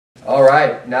All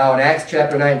right, now in Acts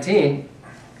chapter 19,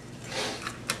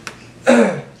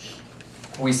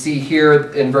 we see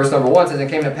here in verse number 1, it says, "It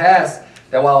came to pass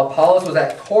that while Apollos was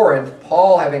at Corinth,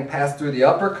 Paul, having passed through the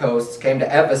upper coasts, came to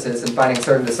Ephesus, and finding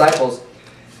certain disciples,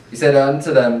 he said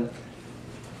unto them,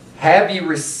 Have ye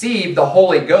received the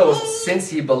Holy Ghost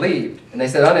since ye believed? And they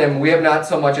said unto him, We have not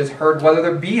so much as heard whether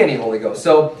there be any Holy Ghost."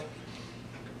 So,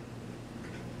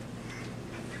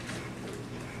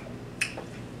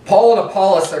 Paul and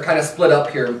Apollos are kind of split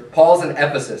up here. Paul's in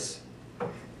Ephesus.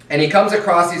 And he comes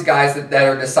across these guys that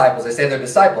are disciples. They say they're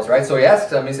disciples, right? So he asks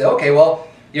them, he said, okay, well,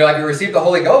 have you received the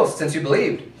Holy Ghost since you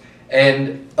believed?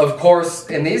 And, of course,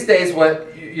 in these days, a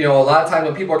lot of times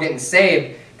when people are getting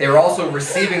saved, they were also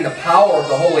receiving the power of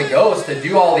the Holy Ghost to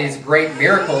do all these great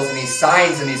miracles and these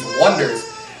signs and these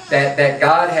wonders that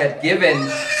God had given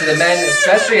to the men,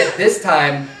 especially at this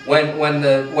time when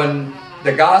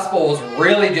the gospel was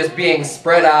really just being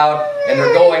spread out and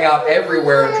they're going out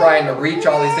everywhere and trying to reach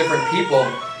all these different people.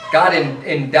 God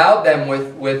endowed them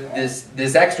with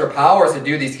this extra powers to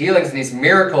do these healings and these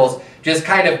miracles, just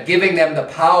kind of giving them the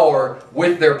power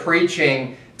with their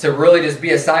preaching to really just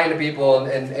be a sign to people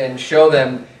and show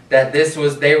them that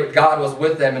God was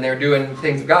with them and they were doing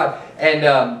things of God.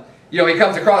 And he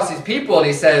comes across these people and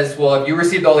he says, well, have you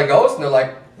received the Holy Ghost? And they're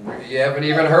like, you haven't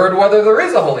even heard whether there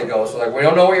is a Holy Ghost. They're like, we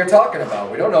don't know what you're talking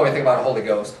about. We don't know anything about a Holy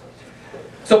Ghost.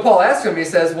 So Paul asks him, he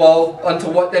says, well, unto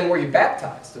what then were you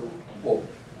baptized? Well,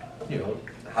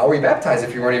 how were you baptized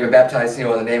if you weren't even baptized, in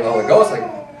the name of the Holy Ghost? Like,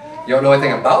 you don't know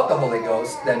anything about the Holy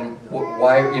Ghost, then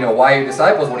why are you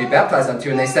disciples? What are you baptized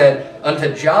unto? And they said,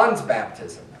 unto John's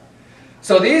baptism.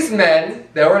 So these men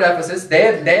that were in Ephesus, they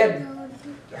had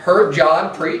heard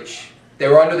John preach. They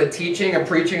were under the teaching and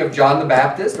preaching of John the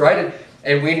Baptist, right?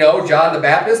 And we know John the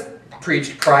Baptist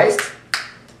preached Christ.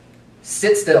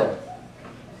 Sit still.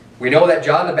 We know that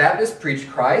John the Baptist preached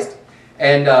Christ.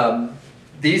 And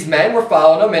these men were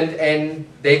following him, and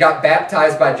they got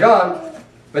baptized by John.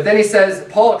 But then he says,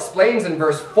 Paul explains in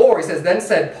verse 4, he says, then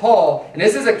said Paul, and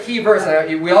this is a key verse,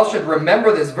 and we all should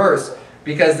remember this verse,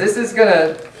 because this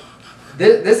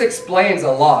explains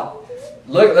a lot.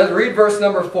 Look, let's read verse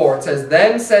number 4. It says,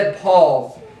 then said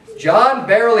Paul, John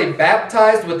verily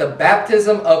baptized with the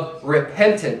baptism of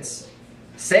repentance,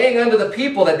 saying unto the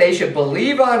people that they should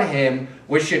believe on him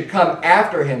which should come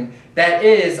after him, that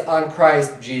is, on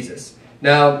Christ Jesus.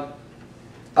 Now,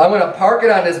 I'm going to park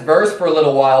it on this verse for a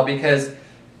little while because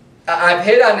I've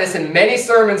hit on this in many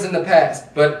sermons in the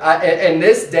past. But in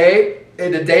this day,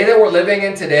 in the day that we're living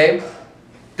in today,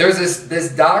 there's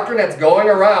this doctrine that's going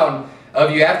around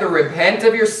of you have to repent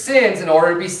of your sins in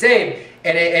order to be saved.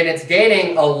 And it's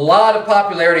gaining a lot of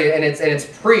popularity, and it's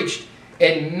preached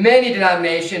in many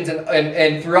denominations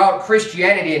and throughout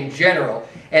Christianity in general.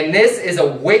 And this is a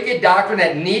wicked doctrine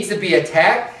that needs to be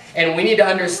attacked. And we need to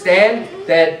understand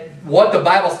that what the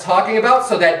Bible's talking about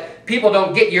so that people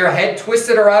don't get your head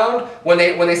twisted around when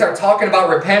they start talking about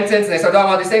repentance and they start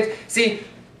talking about these things. See,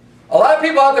 a lot of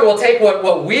people out there will take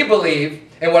what we believe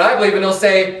and what I believe and they'll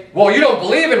say, well, you don't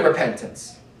believe in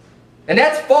repentance. And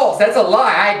that's false. That's a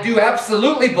lie. I do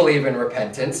absolutely believe in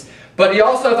repentance. But you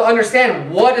also have to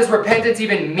understand, what does repentance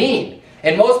even mean?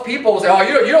 And most people will say, oh,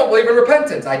 you don't believe in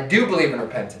repentance. I do believe in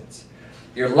repentance.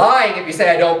 You're lying if you say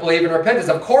I don't believe in repentance.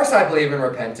 Of course I believe in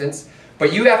repentance.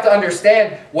 But you have to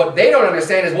understand, what they don't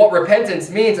understand is what repentance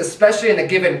means, especially in the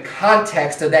given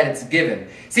context that it's given.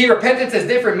 See, repentance has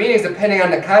different meanings depending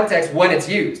on the context when it's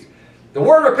used. The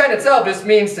word repent itself just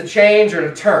means to change or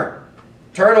to turn.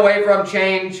 Turn away from,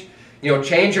 change,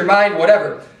 change your mind,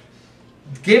 whatever.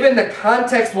 Given the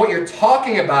context, what you're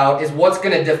talking about is what's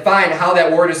going to define how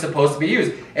that word is supposed to be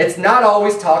used. It's not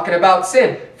always talking about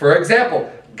sin. For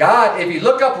example, God, if you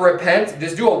look up repent,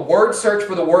 just do a word search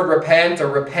for the word repent or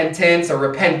repentance or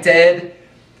repented.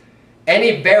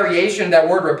 Any variation of that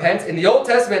word repent. In the Old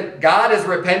Testament, God is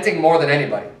repenting more than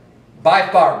anybody. By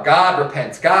far, God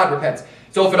repents. God repents.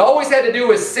 So if it always had to do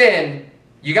with sin,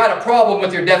 you got a problem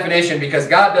with your definition because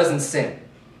God doesn't sin.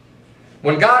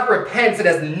 When God repents, it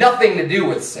has nothing to do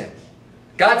with sin.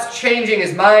 God's changing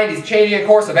his mind. He's changing a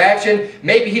course of action.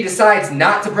 Maybe he decides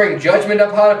not to bring judgment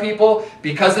upon people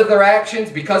because of their actions,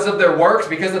 because of their works,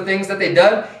 because of things that they've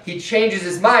done. He changes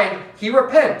his mind. He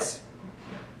repents.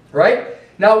 Right?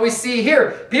 Now we see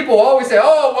here, people always say,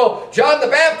 oh, well, John the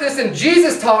Baptist and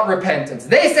Jesus taught repentance.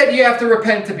 They said you have to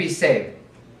repent to be saved.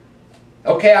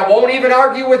 Okay, I won't even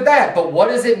argue with that. But what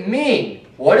does it mean?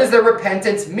 What does the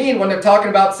repentance mean when they're talking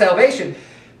about salvation?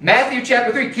 Matthew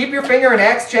chapter 3, keep your finger in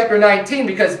Acts chapter 19,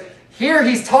 because here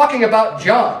he's talking about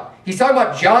John. He's talking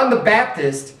about John the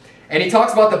Baptist, and he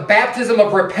talks about the baptism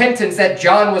of repentance that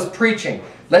John was preaching.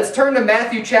 Let's turn to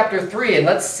Matthew chapter 3 and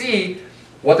let's see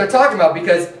what they're talking about,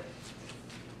 because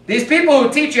these people who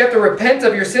teach you have to repent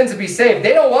of your sins to be saved,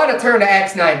 they don't want to turn to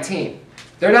Acts 19.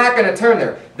 They're not going to turn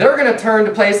there. They're going to turn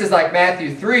to places like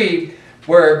Matthew 3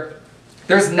 where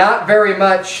there's not very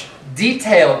much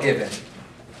detail given.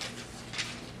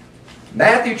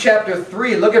 Matthew chapter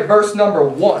 3, look at verse number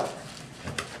 1.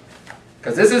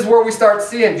 Because this is where we start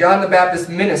seeing John the Baptist's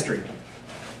ministry.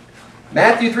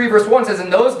 Matthew 3 verse 1 says, "In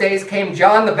those days came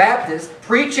John the Baptist,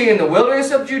 preaching in the wilderness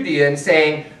of Judea, and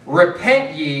saying,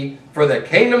 Repent ye, for the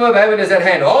kingdom of heaven is at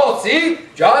hand." Oh, see?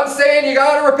 John's saying you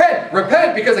got to repent.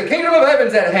 Repent, because the kingdom of heaven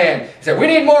is at hand. He said, we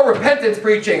need more repentance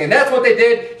preaching. And that's what they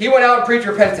did. He went out and preached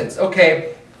repentance.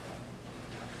 Okay.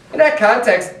 In that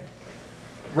context,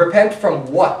 repent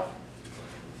from what?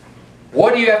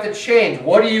 What do you have to change?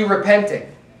 What are you repenting?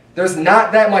 There's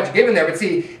not that much given there. But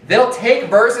see, they'll take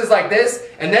verses like this,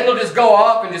 and then they'll just go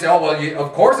off and just say, oh, well,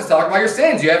 of course it's talking about your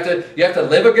sins. You have to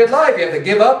live a good life. You have to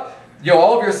give up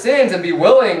all of your sins and be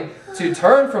willing to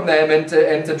turn from them and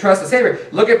to trust the Savior.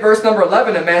 Look at verse number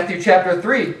 11 in Matthew chapter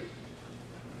 3.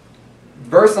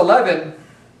 Verse 11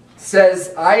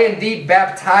 says, "I indeed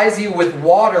baptize you with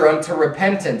water unto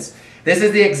repentance." This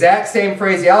is the exact same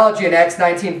phraseology in Acts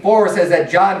 19:4, where it says that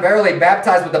John verily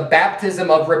baptized with the baptism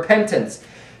of repentance.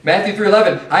 Matthew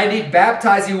 3:11, "I indeed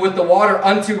baptize you with the water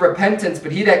unto repentance,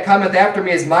 but he that cometh after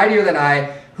me is mightier than I,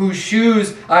 whose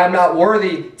shoes I am not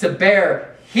worthy to bear.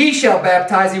 He shall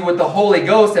baptize you with the Holy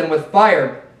Ghost and with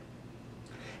fire."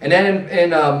 And then in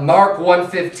Mark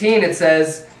 1:15 it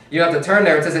says, you don't have to turn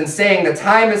there, it says, "In saying the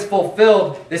time is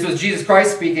fulfilled," this was Jesus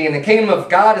Christ speaking, "and the kingdom of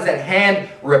God is at hand.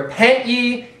 Repent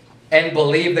ye and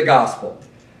believe the gospel."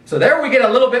 So there we get a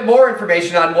little bit more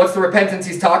information on what's the repentance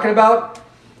he's talking about.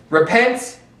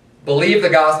 Repent, believe the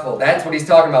gospel. That's what he's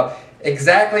talking about.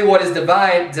 Exactly what is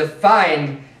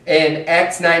defined in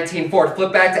Acts 19:4.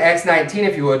 Flip back to Acts 19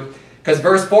 if you would. Because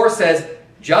verse 4 says,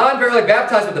 "John verily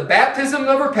baptized with the baptism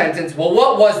of repentance." Well,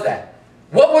 what was that?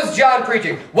 What was John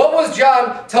preaching? What was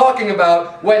John talking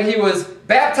about when he was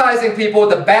baptizing people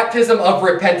with the baptism of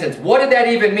repentance? What did that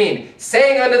even mean?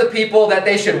 Saying unto the people that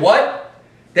they should what?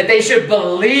 That they should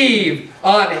believe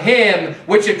on him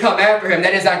which should come after him,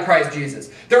 that is on Christ Jesus.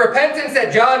 The repentance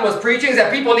that John was preaching is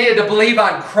that people needed to believe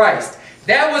on Christ.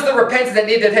 That was the repentance that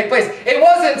needed to take place. It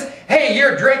wasn't, hey,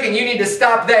 you're drinking, you need to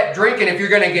stop that drinking if you're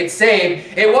going to get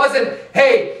saved. It wasn't,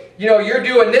 hey, you're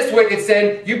doing this wicked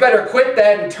sin, you better quit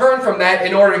that and turn from that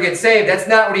in order to get saved. That's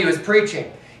not what he was preaching.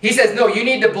 He says, no, you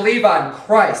need to believe on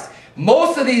Christ.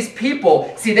 Most of these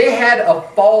people, see, they had a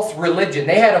false religion.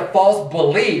 They had a false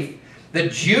belief. The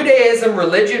Judaism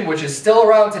religion, which is still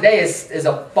around today, is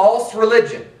a false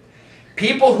religion.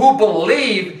 People who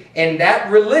believe in that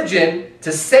religion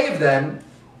to save them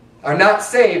are not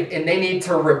saved, and they need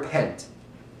to repent.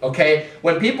 Okay?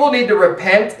 When people need to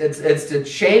repent, it's to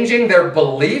changing their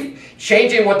belief,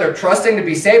 changing what they're trusting to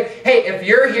be saved. Hey, if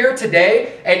you're here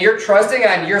today and you're trusting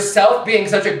on yourself being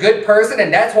such a good person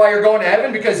and that's why you're going to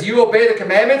heaven because you obey the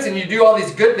commandments and you do all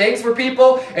these good things for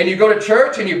people and you go to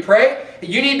church and you pray,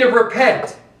 you need to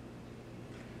repent.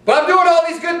 But I'm doing all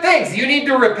these good things. You need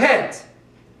to repent.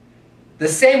 The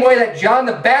same way that John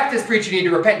the Baptist preached, you need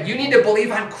to repent. You need to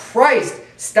believe on Christ.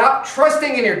 Stop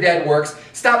trusting in your dead works.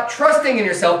 Stop trusting in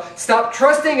yourself. Stop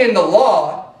trusting in the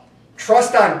law.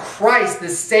 Trust on Christ, the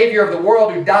Savior of the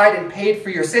world who died and paid for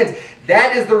your sins.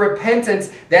 That is the repentance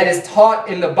that is taught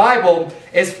in the Bible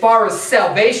as far as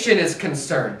salvation is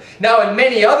concerned. Now, in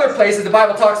many other places, the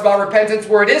Bible talks about repentance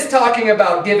where it is talking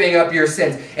about giving up your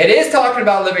sins. It is talking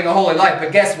about living a holy life.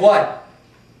 But guess what?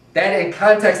 That in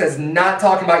context is not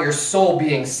talking about your soul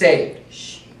being saved.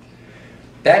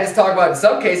 That is talking about, in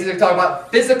some cases, they're talking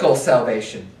about physical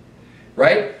salvation.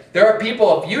 Right? There are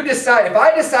people, if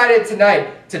I decided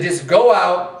tonight to just go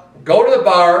out, go to the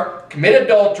bar, commit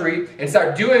adultery, and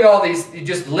start doing all these,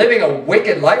 just living a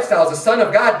wicked lifestyle as a son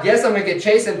of God, yes, I'm going to get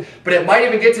chastened, but it might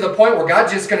even get to the point where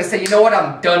God's just going to say, you know what,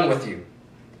 I'm done with you.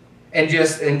 And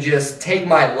just take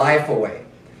my life away.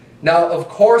 Now, of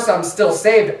course, I'm still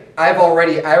saved. I've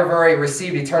already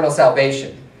received eternal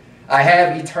salvation. I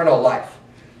have eternal life.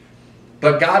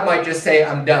 But God might just say,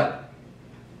 I'm done.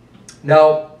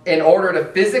 Now, in order to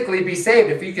physically be saved,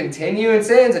 if you continue in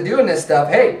sins and doing this stuff,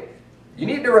 hey, you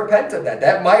need to repent of that.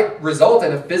 That might result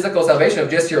in a physical salvation of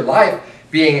just your life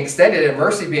being extended and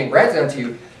mercy being granted unto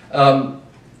you.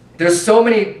 There's so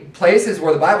many places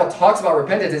where the Bible talks about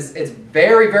repentance. It's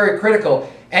very, very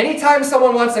critical. Anytime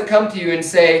someone wants to come to you and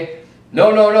say,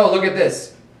 no, look at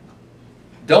this.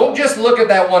 Don't just look at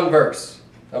that one verse,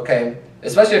 okay?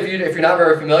 Especially if you're not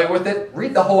very familiar with it,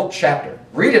 read the whole chapter.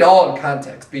 Read it all in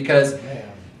context, because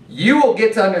you will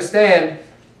get to understand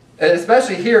And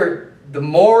especially here, the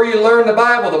more you learn the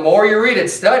Bible, the more you read it,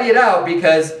 study it out,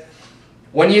 because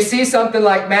when you see something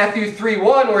like Matthew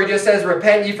 3:1 where he just says,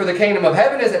 repent ye for the kingdom of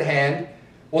heaven is at hand,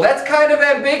 well, that's kind of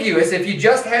ambiguous if you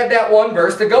just had that one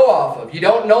verse to go off of. You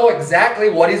don't know exactly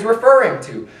what he's referring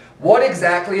to. What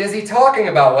exactly is he talking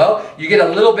about? Well, you get a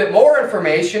little bit more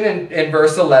information in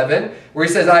verse 11 where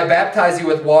he says, I baptize you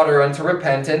with water unto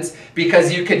repentance,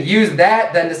 because you could use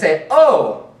that then to say,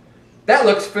 oh, that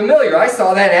looks familiar. I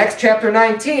saw that in Acts chapter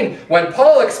 19 when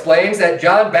Paul explains that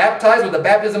John baptized with the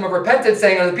baptism of repentance,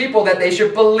 saying unto the people that they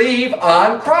should believe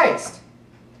on Christ.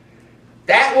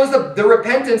 That was the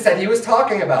repentance that he was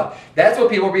talking about. That's what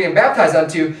people were being baptized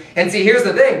unto. And see, here's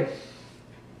the thing.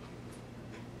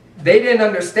 They didn't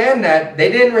understand that.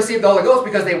 They didn't receive the Holy Ghost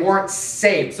because they weren't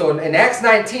saved. So in Acts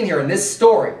 19 here, in this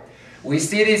story, we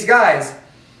see these guys,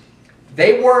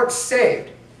 they weren't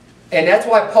saved. And that's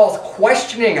why Paul's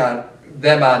questioning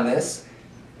them on this.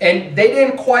 And they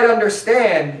didn't quite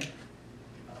understand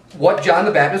what John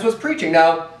the Baptist was preaching.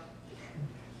 Now,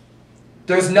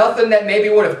 there's nothing that maybe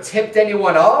would have tipped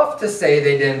anyone off to say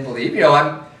they didn't believe. You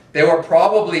know, they were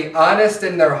probably honest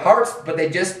in their hearts, but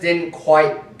they just didn't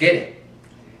quite get it.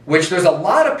 Which there's a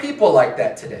lot of people like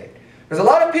that today. There's a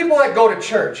lot of people that go to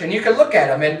church, and you can look at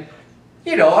them, and,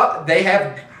 you know, they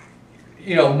have,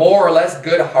 you know, more or less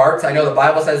good hearts. I know the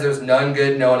Bible says there's none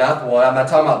good, no, not one. I'm not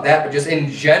talking about that, but just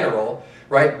in general,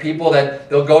 right? People that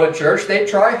they'll go to church, they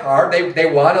try hard,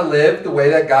 they want to live the way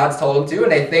that God's told them to,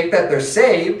 and they think that they're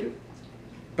saved,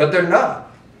 but they're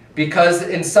not. Because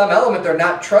in some element, they're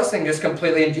not trusting just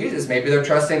completely in Jesus. Maybe they're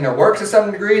trusting their works to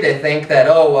some degree. They think that,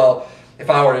 oh, well, if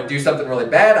I were to do something really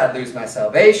bad, I'd lose my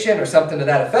salvation or something to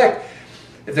that effect.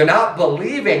 If they're not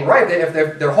believing right, if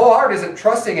their whole heart isn't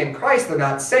trusting in Christ, they're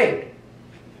not saved.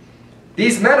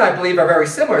 These men, I believe, are very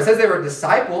similar. It says they were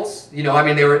disciples. You know, I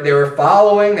mean, they were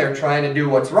following. They were trying to do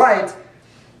what's right,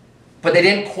 but they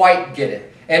didn't quite get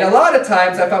it. And a lot of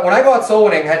times, I found when I go out soul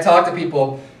winning, I talk to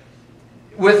people.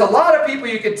 With a lot of people,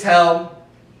 you could tell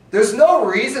there's no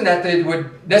reason that they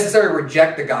would necessarily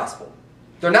reject the gospel.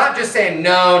 They're not just saying,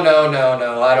 no, no, no,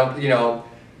 no, I don't, you know.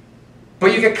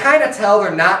 But you can kind of tell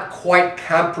they're not quite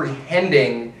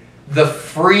comprehending the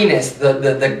freeness,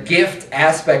 the gift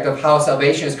aspect of how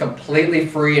salvation is completely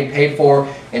free and paid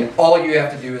for, and all you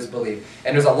have to do is believe.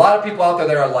 And there's a lot of people out there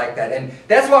that are like that. And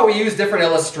that's why we use different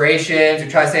illustrations. We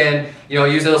try saying, you know,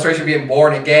 use the illustration of being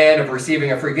born again, of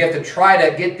receiving a free gift, to try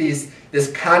to get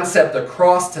this concept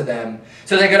across to them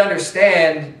so they can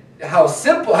understand how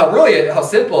simple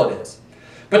it is.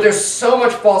 But there's so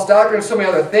much false doctrine, so many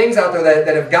other things out there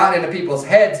that have gotten into people's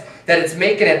heads that it's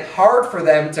making it hard for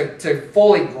them to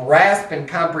fully grasp and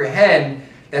comprehend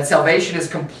that salvation is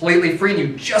completely free and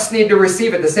you just need to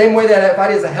receive it. The same way that if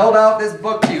I just held out this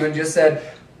book to you and just said,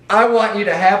 I want you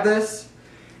to have this,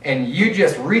 and you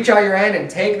just reach out your hand and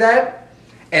take that,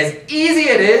 as easy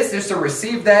it is just to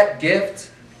receive that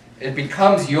gift, it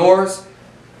becomes yours.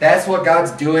 That's what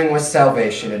God's doing with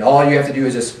salvation. And all you have to do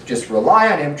is just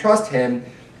rely on Him, trust Him,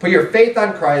 put your faith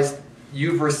on Christ,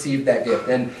 you've received that gift.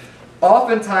 And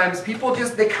oftentimes people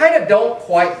they kind of don't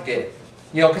quite get it.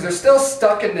 You know, because they're still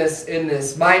stuck in this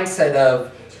mindset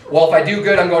of, well, if I do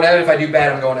good, I'm going to heaven. If I do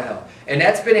bad, I'm going to hell. And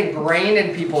that's been ingrained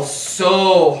in people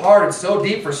so hard and so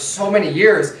deep for so many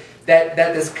years that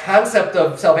this concept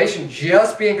of salvation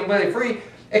just being completely free,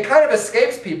 it kind of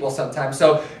escapes people sometimes.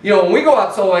 So, you know, when we go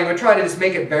out soul winning, we try to just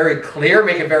make it very clear,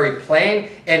 make it very plain,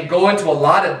 and go into a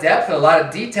lot of depth and a lot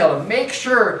of detail to make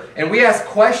sure, and we ask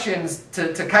questions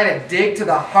to kind of dig to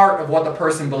the heart of what the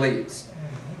person believes.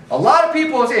 A lot of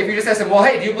people will say, if you just ask them, well,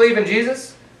 hey, do you believe in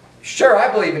Jesus? Sure,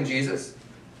 I believe in Jesus.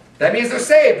 That means they're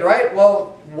saved, right?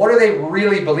 Well, what are they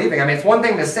really believing? I mean, it's one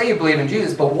thing to say you believe in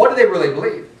Jesus, but what do they really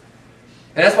believe?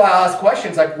 And that's why I ask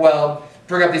questions like, well,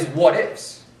 bring up these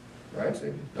what-ifs. Right?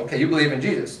 So, okay, you believe in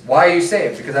Jesus. Why are you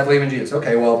saved? Because I believe in Jesus.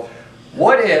 Okay, well,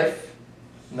 what if,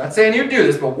 I'm not saying you do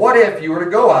this, but what if you were to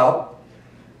go out,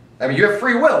 I mean, you have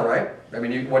free will, right? I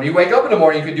mean, when you wake up in the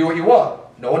morning, you can do what you want.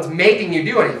 No one's making you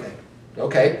do anything.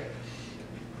 Okay?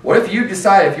 What if you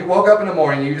decided, if you woke up in the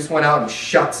morning, you just went out and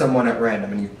shot someone at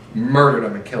random, and you murdered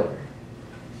them and killed them?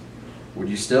 Would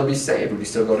you still be saved? Would you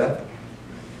still go to heaven?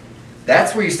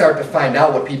 That's where you start to find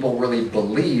out what people really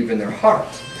believe in their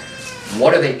hearts.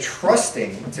 What are they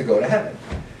trusting to go to heaven?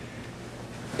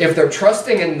 If they're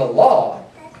trusting in the law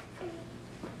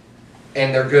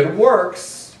and their good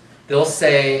works, they'll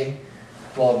say,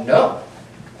 well, no,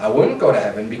 I wouldn't go to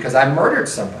heaven because I murdered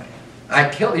somebody.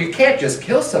 You can't just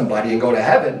kill somebody and go to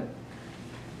heaven.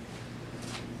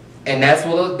 And that's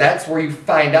where you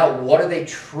find out what are they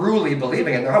truly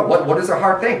believing in their heart. What does their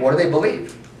heart think? What do they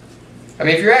believe? I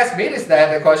mean, if you're asking me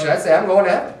that question, I'd say I'm going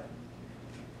to heaven.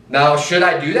 Now, should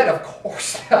I do that? Of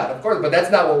course not, of course, but that's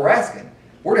not what we're asking.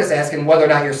 We're just asking whether or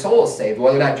not your soul is saved,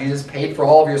 whether or not Jesus paid for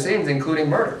all of your sins, including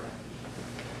murder.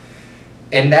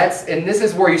 And this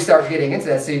is where you start getting into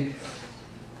that. See,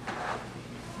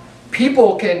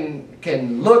 people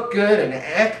can look good and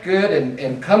act good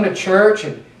and come to church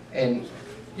and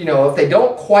you know, if they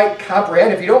don't quite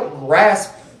comprehend, if you don't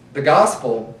grasp the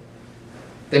gospel,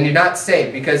 then you're not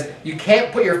saved, because you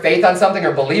can't put your faith on something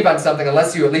or believe on something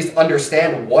unless you at least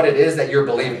understand what it is that you're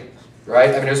believing, right?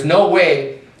 I mean, there's no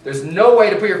way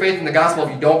to put your faith in the gospel if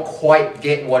you don't quite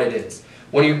get what it is.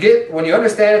 When you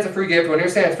understand it's a free gift, when you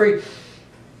understand it's free,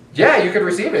 yeah, you can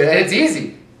receive it, and it's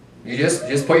easy. You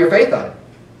just put your faith on it.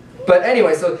 But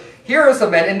anyway, so here are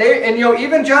some men, and you know,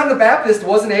 even John the Baptist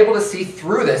wasn't able to see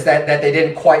through this, that they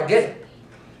didn't quite get it.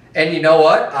 And you know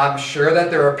what? I'm sure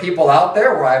that there are people out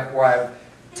there where I've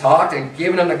talked and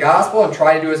given them the gospel and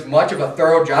tried to do as much of a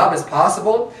thorough job as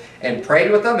possible and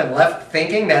prayed with them and left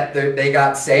thinking that they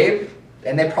got saved,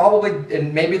 and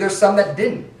and maybe there's some that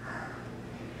didn't.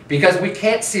 Because we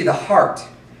can't see the heart.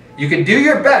 You can do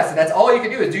your best, and that's all you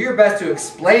can do, is do your best to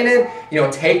explain it, you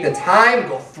know, take the time,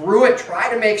 go through it,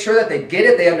 try to make sure that they get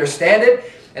it, they understand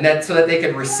it, and so that they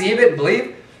can receive it and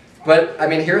believe. But, I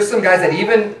mean, here's some guys that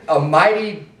even a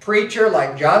mighty preacher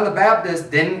like John the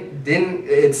Baptist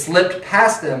it slipped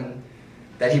past him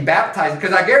that he baptized.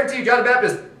 Because I guarantee you, John the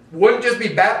Baptist wouldn't just be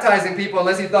baptizing people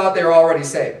unless he thought they were already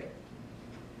saved.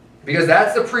 Because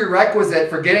that's the prerequisite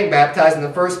for getting baptized in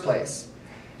the first place,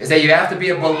 is that you have to be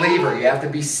a believer. You have to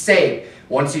be saved.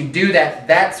 Once you do that,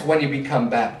 that's when you become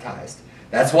baptized.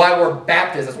 That's why we're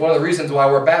Baptists. That's one of the reasons why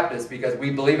we're Baptists, because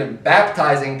we believe in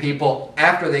baptizing people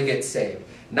after they get saved.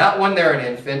 Not when they're an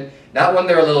infant, not when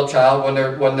they're a little child,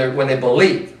 when they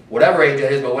believe, whatever age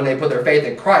it is, but when they put their faith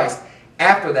in Christ,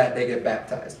 after that they get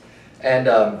baptized. And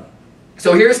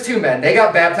so here's two men. They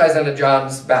got baptized under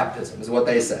John's baptism, is what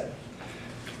they said.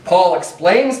 Paul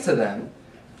explains to them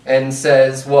and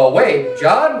says, well, wait,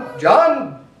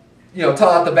 John, you know,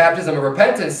 taught the baptism of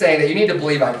repentance, saying that you need to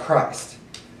believe on Christ.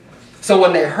 So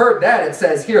when they heard that, it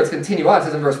says here, let's continue on, it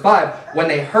says in verse 5, when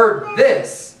they heard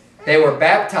this, they were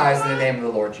baptized in the name of the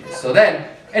Lord Jesus. So then,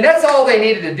 and that's all they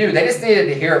needed to do. They just needed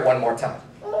to hear it one more time.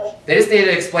 They just needed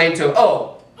to explain to them,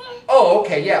 oh,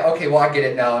 okay, yeah, okay, well, I get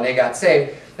it now, and they got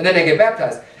saved, and then they get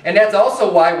baptized. And that's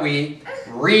also why we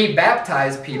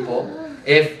re-baptize people.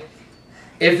 If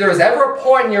there's ever a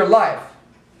point in your life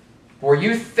where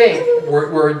you think,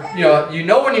 you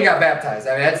know when you got baptized.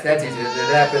 I mean, that's easy.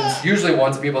 It happens usually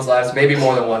once in people's lives, maybe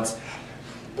more than once.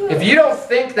 If you don't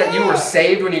think that you were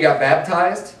saved when you got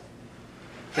baptized,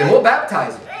 then we'll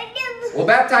baptize you. We'll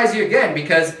baptize you again,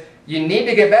 because you need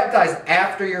to get baptized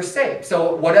after you're saved.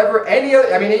 So whatever, I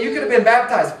mean, you could have been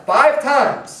baptized 5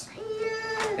 times.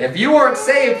 If you weren't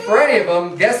saved for any of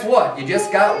them, guess what? You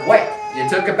just got wet. You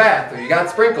took a bath, or you got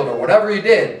sprinkled, or whatever you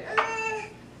did.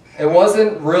 It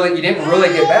wasn't really, you didn't really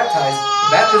get baptized.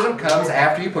 Baptism comes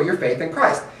after you put your faith in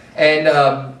Christ. And,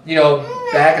 you know,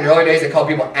 back in the early days, they called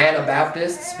people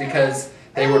Anabaptists, because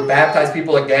they would baptize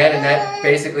people again, and that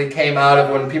basically came out of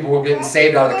when people were getting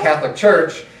saved out of the Catholic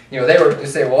Church. You know, they were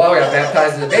just say, well, I got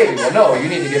baptized as a baby. Well, no, you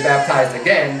need to get baptized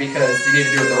again, because you need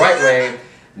to do it the right way.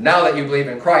 Now that you believe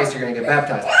in Christ, you're going to get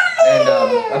baptized. And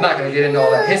I'm not going to get into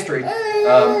all that history.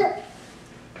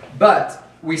 But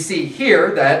we see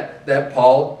here that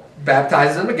Paul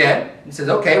baptizes them again. He says,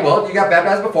 okay, well, you got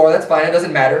baptized before. That's fine. It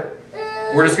doesn't matter.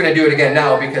 We're just going to do it again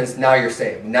now, because now you're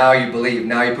saved. Now you believe.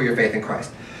 Now you put your faith in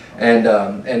Christ.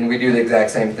 And we do the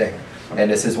exact same thing. And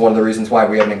this is one of the reasons why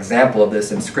we have an example of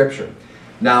this in Scripture.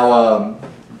 Now,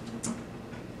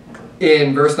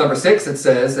 in verse number 6 it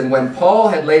says, and when Paul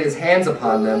had laid his hands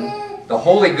upon them, the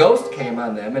Holy Ghost came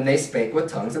on them, and they spake with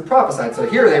tongues and prophesied. So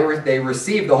here they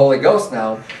received the Holy Ghost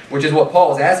now, which is what Paul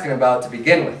was asking about to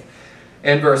begin with.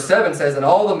 And verse 7 says, and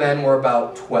all the men were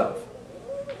about 12.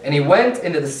 And he went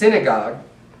into the synagogue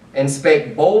and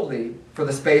spake boldly for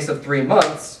the space of 3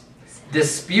 months,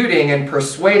 disputing and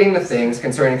persuading the things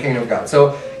concerning the kingdom of God.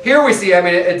 So here we see, I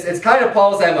mean, it's kind of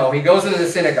Paul's MO. He goes into the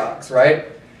synagogues, right?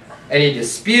 And he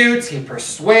disputes, he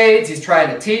persuades, he's trying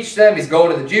to teach them, he's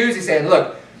going to the Jews, he's saying,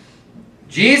 look,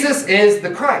 Jesus is the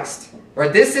Christ,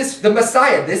 right? This is the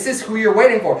Messiah. This is who you're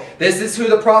waiting for. This is who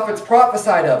the prophets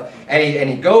prophesied of. And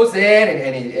he goes in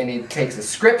and he takes the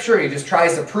Scripture and he just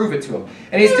tries to prove it to them.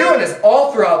 And he's doing this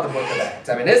all throughout the book of Acts.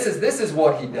 I mean, this is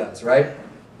what he does, right?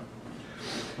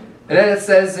 And then it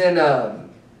says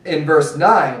in verse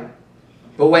 9,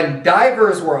 but when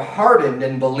divers were hardened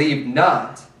and believed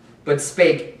not, but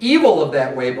spake evil of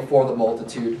that way before the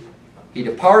multitude, he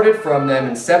departed from them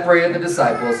and separated the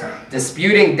disciples,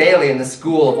 disputing daily in the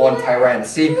school of one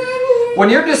Tyrannus. See, when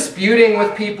you're disputing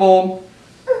with people,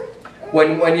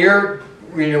 when you're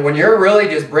really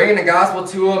just bringing the gospel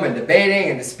to them and debating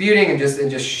and disputing and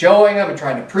just showing them and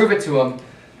trying to prove it to them,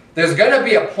 there's going to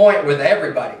be a point with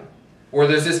everybody where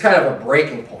there's just kind of a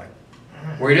breaking point.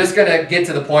 Where you're just going to get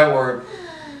to the point where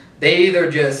they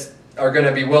either just are going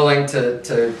to be willing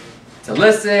to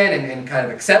listen and kind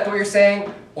of accept what you're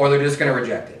saying, or they're just going to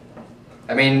reject it.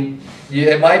 I mean,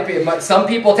 some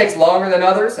people it takes longer than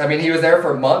others. I mean, he was there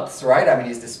for months, right? I mean,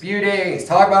 he's disputing, he's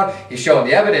talking about it, he's showing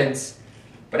the evidence.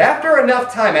 But after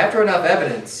enough time, after enough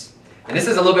evidence, and this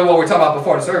is a little bit what we were talking about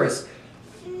before in service,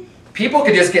 people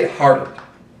could just get hardened.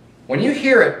 When you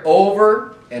hear it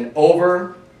over and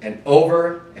over and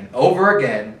over and over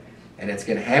again, and it's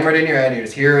getting hammered in your head, and you're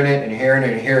just hearing it and you're hearing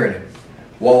it and you're hearing it,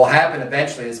 what will happen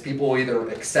eventually is people will either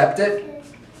accept it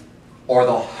or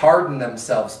they'll harden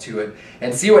themselves to it.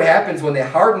 And see what happens when they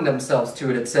harden themselves to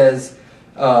it. It says,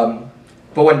 but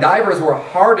when divers were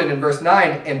hardened in verse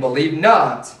 9 and believed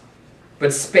not,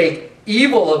 but spake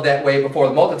evil of that way before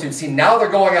the multitude. See, now they're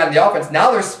going on the offense.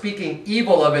 Now they're speaking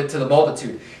evil of it to the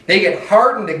multitude. They get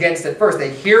hardened against it first.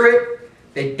 They hear it.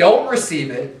 They don't receive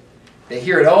it. They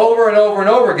hear it over and over and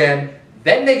over again.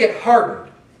 Then they get hardened.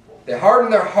 They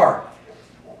harden their heart.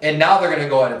 And now they're going to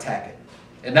go and attack it.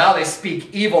 And now they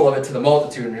speak evil of it to the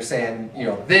multitude. And they're saying,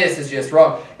 this is just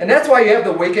wrong. And that's why you have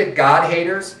the wicked God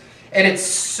haters. And it's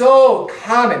so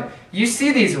common. You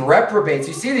see these reprobates,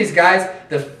 you see these guys,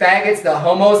 the faggots, the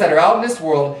homos that are out in this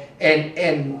world,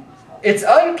 and it's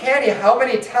uncanny how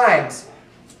many times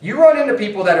you run into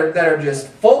people that are just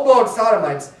full-blown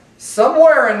sodomites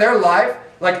somewhere in their life.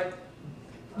 Like,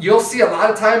 you'll see a lot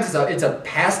of times it's a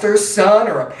pastor's son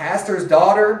or a pastor's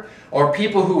daughter, or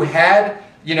people who had,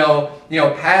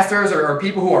 pastors or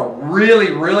people who are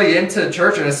really, really into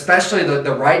church, and especially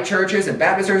the right churches and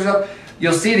Baptist churches and stuff.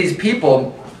 You'll see these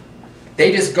people,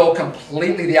 they just go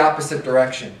completely the opposite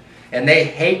direction. And they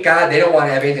hate God. They don't want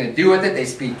to have anything to do with it. They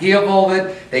speak evil of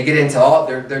it. They get into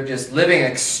they're just living an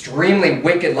extremely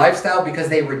wicked lifestyle because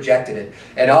they rejected it.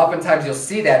 And oftentimes you'll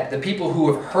see that the people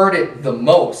who have heard it the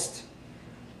most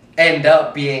end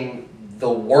up being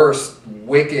the worst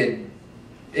wicked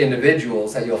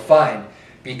individuals that you'll find,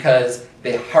 because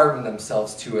they hardened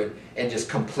themselves to it and just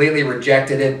completely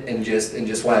rejected it and just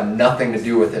want to have nothing to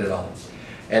do with it at all.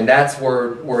 And that's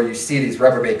where you see these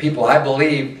reprobate people. I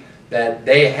believe that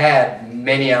they had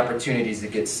many opportunities to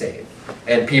get saved.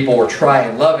 And people were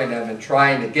loving them and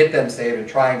trying to get them saved and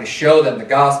trying to show them the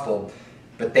gospel,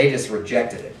 but they just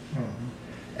rejected it.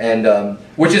 And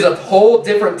which is a whole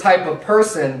different type of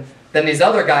person than these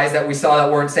other guys that we saw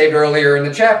that weren't saved earlier in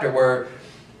the chapter, where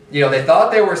they thought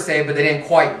they were saved, but they didn't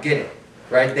quite get it.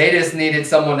 Right? They just needed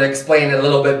someone to explain it a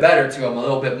little bit better to them, a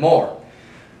little bit more.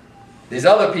 These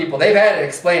other people, they've had it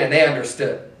explained and they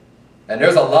understood. And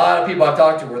there's a lot of people I've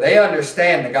talked to where they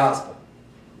understand the gospel.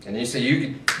 And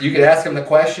you could ask them the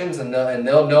questions and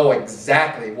they'll know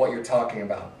exactly what you're talking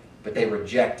about. But they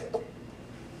reject it.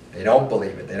 They don't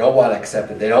believe it. They don't want to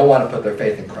accept it. They don't want to put their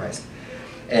faith in Christ.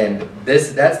 And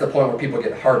that's the point where people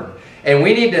get hardened. And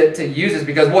we need to use this,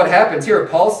 because what happens here,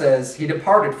 Paul says he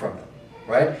departed from them.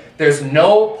 Right? There's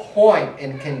no point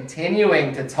in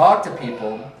continuing to talk to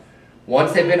people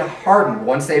once they've been hardened,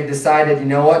 once they've decided, you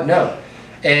know what, no.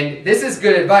 And this is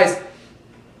good advice,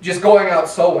 just going out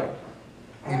sowing.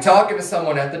 You're talking to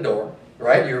someone at the door,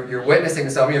 right? You're witnessing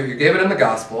to someone, you're giving them the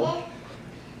gospel.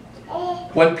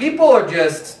 When people are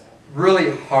just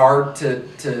really hard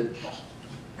to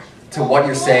what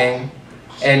you're saying,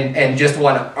 and just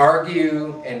want to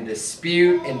argue and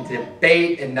dispute and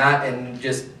debate and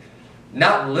just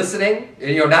not listening,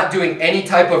 not doing any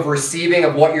type of receiving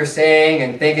of what you're saying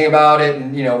and thinking about it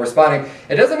and, responding.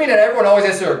 It doesn't mean that everyone always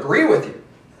has to agree with you,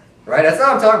 right? That's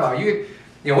not what I'm talking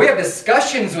about. We have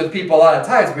discussions with people a lot of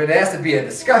times, but it has to be a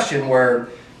discussion where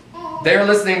they're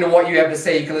listening to what you have to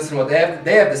say, you can listen to what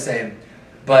they have to say.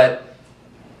 But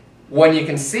when you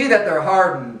can see that they're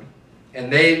hardened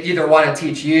and they either want to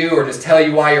teach you or just tell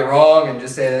you why you're wrong and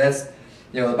just say that that's,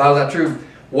 the Bible's not true,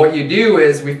 what you do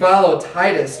is we follow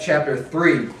Titus chapter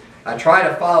 3. I try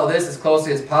to follow this as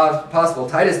closely as possible.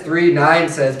 Titus 3:9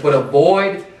 says, "But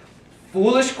avoid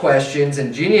foolish questions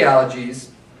and genealogies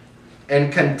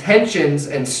and contentions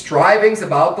and strivings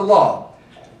about the law,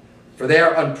 for they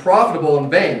are unprofitable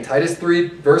and vain." Titus 3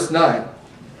 verse 9.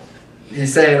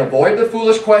 He's saying avoid the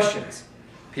foolish questions.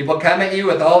 People come at you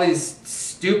with all these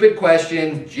stupid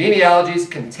questions, genealogies,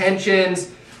 contentions,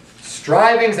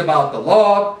 strivings about the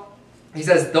law. He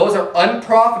says those are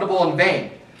unprofitable and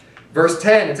vain. Verse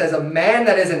 10, it says, "A man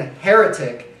that is an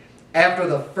heretic after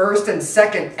the first and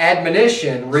second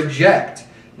admonition reject,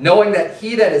 knowing that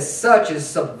he that is such is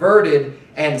subverted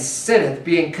and sinneth,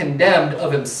 being condemned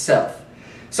of himself.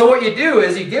 So what you do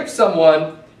is you give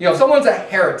someone, if someone's a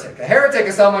heretic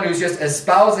is someone who's just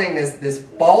espousing this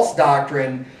false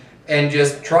doctrine and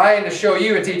just trying to show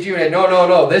you and teach you, and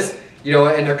no, this,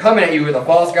 and they're coming at you with a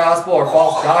false gospel or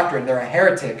false doctrine. They're a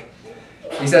heretic.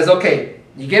 He says, okay,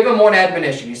 you give them one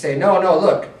admonition. You say, no,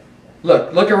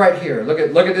 look at right here. Look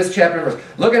at this chapter and verse.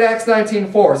 Look at Acts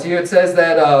 19:4. See, it says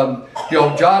that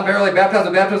John verily baptized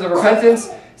with baptism of repentance,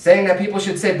 saying that people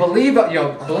should say, believe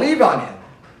on him.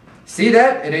 See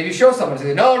that? And then you show someone,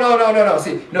 say, no.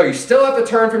 See, no, you still have to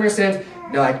turn from your sins.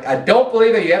 No, I don't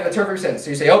believe it. You have to turn from your sins. So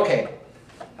you say, okay,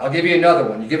 I'll give you another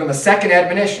one. You give them a second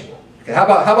admonition. Okay, how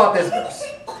about this verse,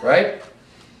 right?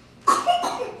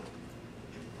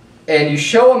 And you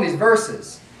show them these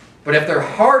verses. But if they're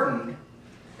hardened,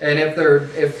 and if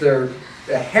they're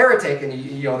a heretic, and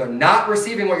they're not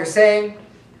receiving what you're saying,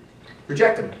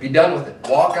 reject them. Be done with it.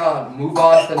 Walk on. Move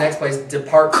on to the next place.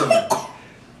 Depart from them.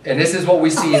 And this is what we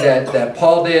see that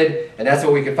Paul did, and that's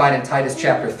what we can find in Titus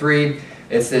chapter 3.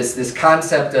 It's this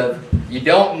concept of you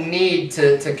don't need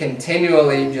to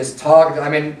continually just talk. I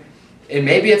mean, and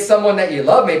maybe it's someone that you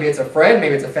love. Maybe it's a friend.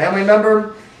 Maybe it's a family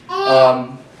member.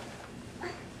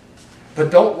 But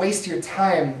don't waste your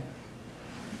time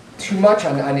too much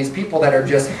on these people that are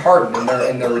just hardened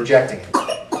and they're rejecting it.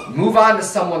 Move on to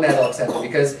someone that'll accept it,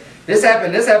 because this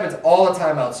happens all the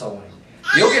time out soul winning.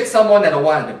 You'll get someone that'll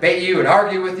want to debate you and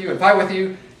argue with you and fight with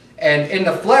you, and in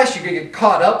the flesh you can get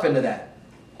caught up into that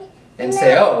and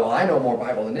say, oh, well, I know more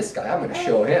Bible than this guy. I'm going to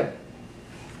show him,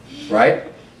 right?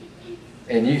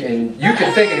 And you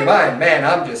can think in your mind, man,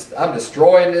 I'm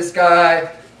destroying this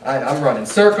guy. I'm running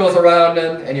circles around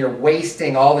him, and you're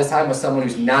wasting all this time with someone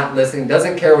who's not listening,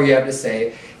 doesn't care what you have to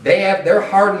say. They're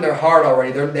hardened their heart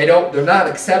already. They're not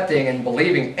accepting and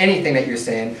believing anything that you're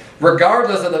saying,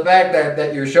 regardless of the fact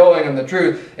that you're showing them the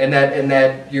truth and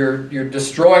that you're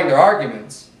destroying their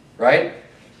arguments, right?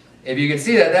 If you can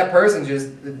see that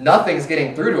person nothing's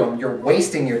getting through to them, you're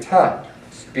wasting your time.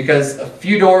 Because a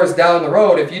few doors down the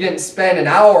road, if you didn't spend an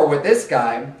hour with this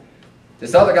guy,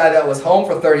 this other guy that was home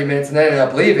for 30 minutes and then ended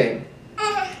up leaving,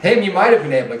 him you might have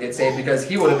been able to get saved because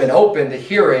he would have been open to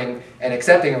hearing and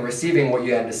accepting and receiving what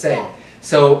you had to say.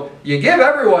 So you give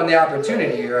everyone the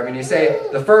opportunity here. I mean, you say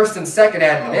the first and second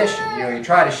admonition. You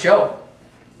try to show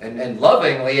them. And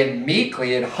lovingly and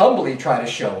meekly and humbly try to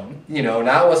show them.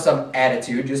 Not with some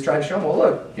attitude. Just try to show them, well,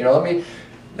 look,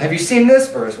 have you seen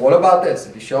this verse? What about this?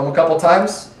 If you show them a couple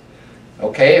times,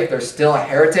 okay, if they're still a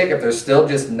heretic, if they're still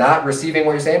just not receiving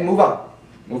what you're saying, move on.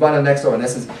 Move on to the next one.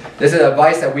 This is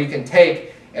advice that we can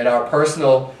take in our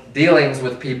personal dealings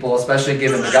with people, especially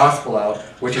giving the gospel out,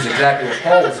 which is exactly what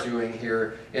Paul is doing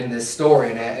here in this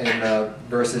story in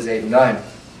verses 8 and 9.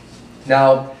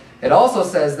 Now, it also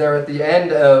says there at the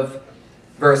end of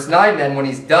verse 9, then, when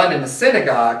he's done in the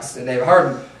synagogues, and they've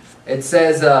hardened, it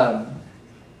says,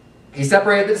 he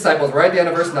separated the disciples right at the end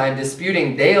of verse 9,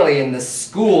 disputing daily in the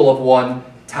school of one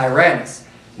Tyrannus.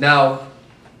 Now,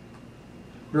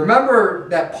 remember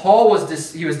that Paul was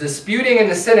disputing in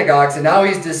the synagogues, and now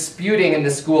he's disputing in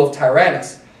the school of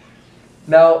Tyrannus.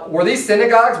 Now, were these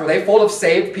synagogues, were they full of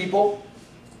saved people?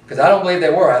 Because I don't believe they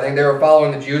were. I think they were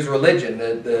following the Jews' religion,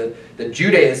 the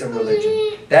Judaism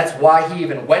religion. That's why he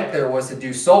even went there, was to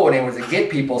do soul winning, was to get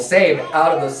people saved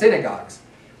out of the synagogues.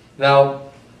 Now,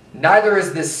 neither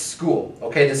is this school.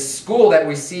 Okay, the school that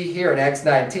we see here in Acts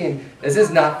 19, this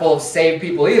is not full of saved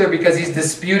people either, because he's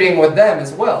disputing with them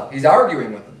as well. He's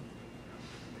arguing with them.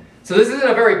 So this isn't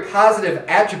a very positive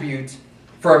attribute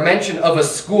for a mention of a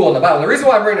school in the Bible. And the reason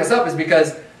why I'm bringing this up is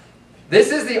because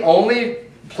this is the only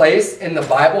place in the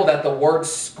Bible that the word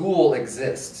school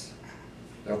exists.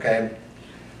 Okay?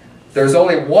 There's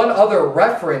only one other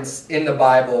reference in the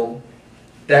Bible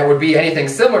that would be anything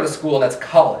similar to school, and that's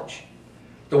college.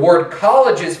 The word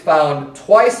college is found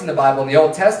twice in the Bible in the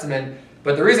Old Testament,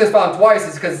 but the reason it's found twice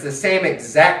is because it's the same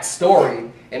exact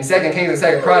story in 2 Kings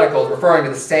and 2 Chronicles, referring to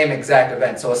the same exact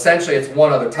event. So essentially it's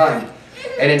one other time.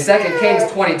 And in 2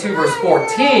 Kings 22 verse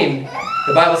 14,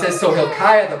 the Bible says, so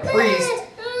Hilkiah the priest,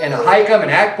 and Ahikam,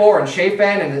 and Akbor, and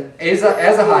Shaphan, and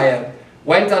Azahiah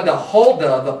went unto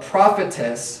Huldah the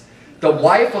prophetess, the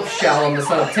wife of Shallum, the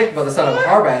son of Tikvah, the son of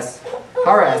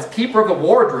Haras, keeper of the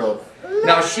wardrobe.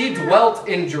 Now she dwelt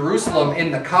in Jerusalem in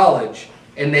the college,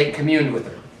 and they communed with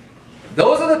her.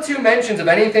 Those are the two mentions of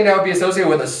anything that would be associated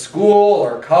with a school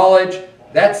or college.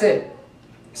 That's it.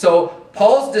 So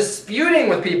Paul's disputing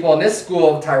with people in this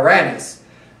school of Tyrannus,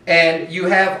 and you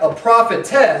have a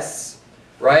prophetess,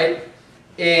 right,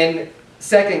 in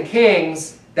 2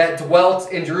 Kings that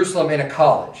dwelt in Jerusalem in a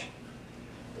college.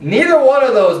 Neither one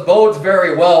of those bodes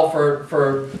very well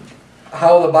for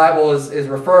how the Bible is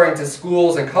referring to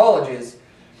schools and colleges.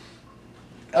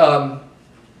 And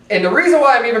the reason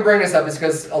why I'm even bringing this up is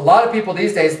because a lot of people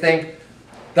these days think,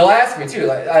 they'll ask me too,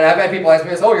 and I've had people ask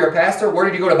me this, oh, you're a pastor? Where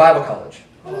did you go to Bible college?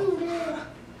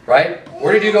 Right?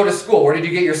 Where did you go to school? Where did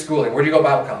you get your schooling? Where did you go to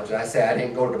Bible college? And I say, I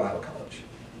didn't go to Bible college.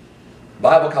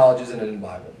 Bible college isn't in the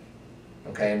Bible.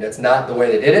 Okay, and that's not the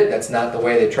way they did it. That's not the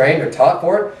way they trained or taught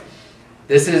for it.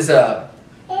 This is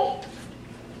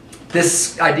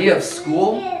this idea of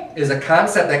school is a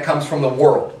concept that comes from the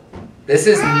world. This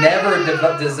is never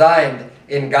designed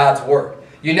in God's Word.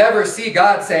 You never see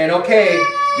God saying, okay,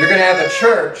 you're going to have a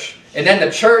church, and then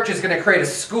the church is going to create a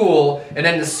school, and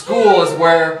then the school is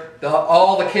where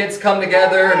all the kids come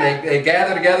together, and they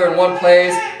gather together in one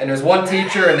place, and there's one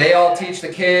teacher, and they all teach the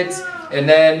kids, and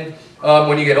then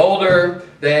when you get older,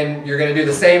 then you're going to do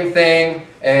the same thing,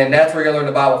 and that's where you're going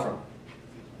to learn the Bible from.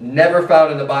 Never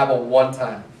found in the Bible one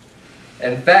time.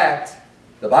 In fact,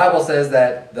 the Bible says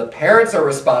that the parents are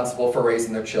responsible for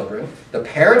raising their children. The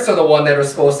parents are the one that are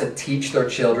supposed to teach their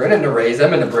children and to raise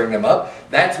them and to bring them up.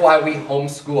 That's why we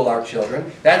homeschool our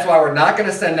children. That's why we're not going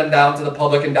to send them down to the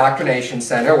public indoctrination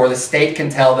center where the state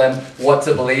can tell them what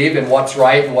to believe and what's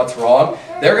right and what's wrong.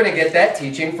 They're going to get that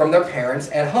teaching from their parents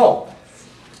at home.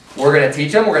 We're going to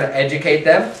teach them. We're going to educate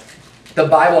them. The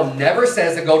Bible never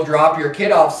says to go drop your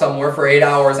kid off somewhere for 8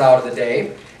 hours out of the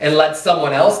day and let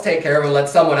someone else take care of them, let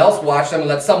someone else watch them, and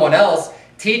let someone else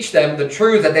teach them the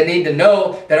truths that they need to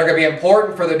know that are going to be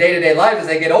important for their day-to-day life as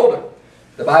they get older.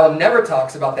 The Bible never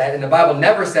talks about that, and the Bible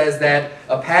never says that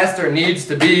a pastor needs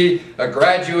to be a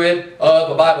graduate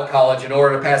of a Bible college in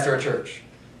order to pastor a church.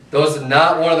 Those are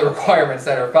not one of the requirements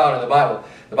that are found in the Bible.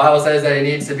 The Bible says that he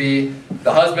needs to be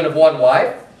the husband of one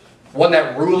wife, one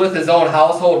that ruleth his own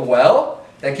household well,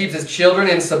 that keeps his children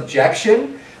in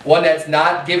subjection, one that's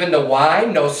not given to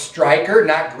wine, no striker,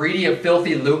 not greedy of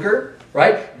filthy lucre,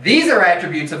 right? These are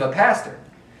attributes of a pastor,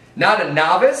 not a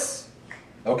novice,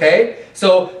 okay?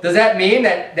 So does that mean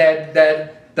that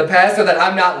the pastor, that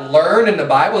I'm not learned in the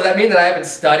Bible? Does that mean that I haven't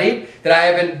studied, that I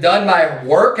haven't done my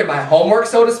work and my homework,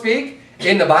 so to speak,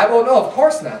 in the Bible? No, of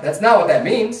course not. That's not what that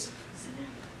means.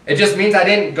 It just means I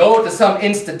didn't go to some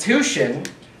institution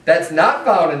that's not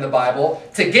found in the Bible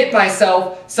to get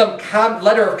myself some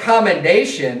letter of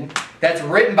commendation that's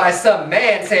written by some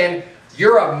man saying,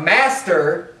 you're a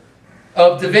master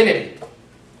of divinity.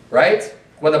 Right?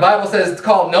 When the Bible says,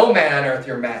 call no man on earth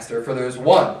your master, for there's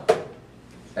one.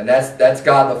 And that's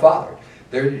God the Father.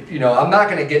 I'm not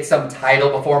going to get some title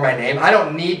before my name. I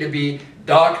don't need to be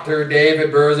Dr.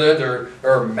 David Burzard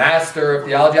or Master of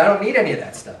Theology. I don't need any of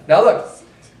that stuff. Now look,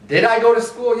 did I go to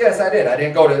school? Yes, I did. I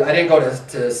didn't go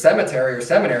to cemetery or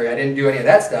seminary. I didn't do any of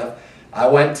that stuff. I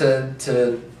went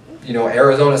to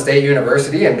Arizona State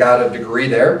University and got a degree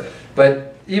there.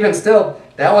 But even still,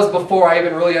 that was before I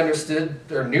even really understood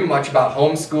or knew much about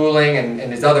homeschooling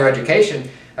and his other education.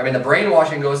 I mean, the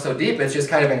brainwashing goes so deep, it's just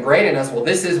kind of ingrained in us. Well,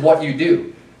 this is what you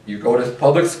do. You go to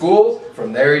public school,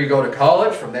 from there you go to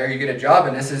college, from there you get a job,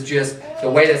 and this is just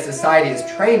the way that society is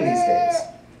trained these days.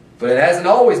 But it hasn't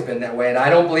always been that way, and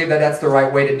I don't believe that that's the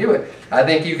right way to do it. I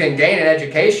think you can gain an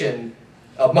education,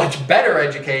 a much better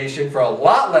education, for a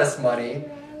lot less money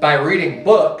by reading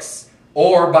books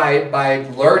or by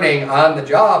learning on the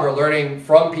job or learning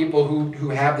from people who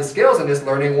have the skills and just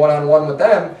learning one-on-one with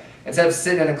them instead of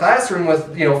sitting in a classroom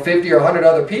with 50 or 100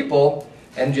 other people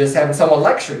and just having someone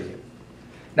lecture to you.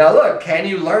 Now look, can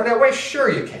you learn that way? Sure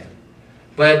you can.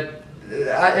 But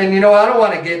I don't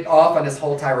want to get off on this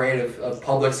whole tirade of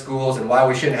public schools and why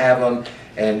we shouldn't have them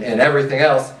and everything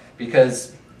else,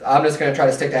 because I'm just going to try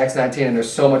to stick to Acts 19, and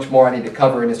there's so much more I need to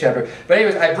cover in this chapter. But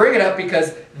anyways, I bring it up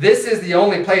because this is the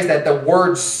only place that the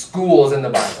word school is in the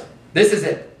Bible. This is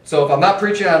it. So if I'm not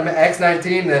preaching on Acts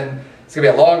 19, then it's going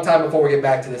to be a long time before we get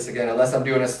back to this again, unless I'm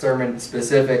doing a sermon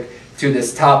specific to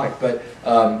this topic. But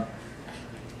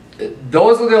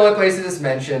those are the only places it's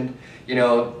mentioned.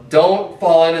 Don't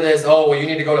fall into this, oh, well, you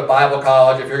need to go to Bible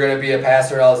college if you're going to be a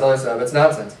pastor and all this other stuff. It's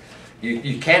nonsense.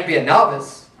 You can't be a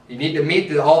novice. You need to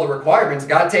meet all the requirements.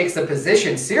 God takes the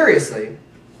position seriously.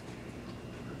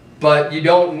 But you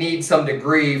don't need some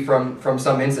degree from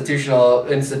some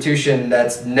institution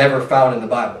that's never found in the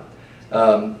Bible.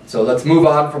 So let's move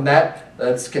on from that.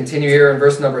 Let's continue here in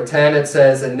verse number 10. It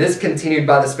says, and this continued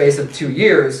by the space of 2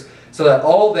 years, so that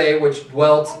all they which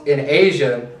dwelt in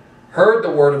Asia heard the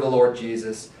word of the Lord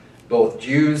Jesus, both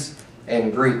Jews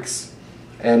and Greeks.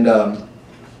 And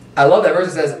I love that verse.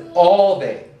 It says, all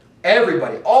they,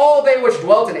 everybody, all they which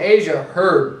dwelt in Asia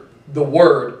heard the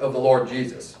word of the Lord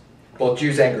Jesus, both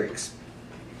Jews and Greeks.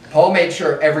 Paul made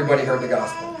sure everybody heard the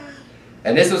gospel.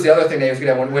 And this was the other thing that he was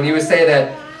getting at. When he would say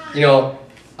that,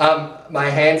 My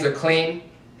hands are clean.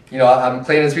 You know, I'm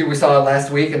clean as we saw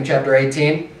last week in chapter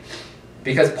 18.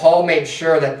 Because Paul made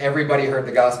sure that everybody heard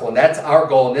the gospel. And that's our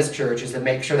goal in this church, is to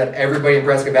make sure that everybody in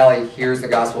Prescott Valley hears the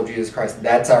gospel of Jesus Christ.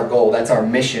 That's our goal. That's our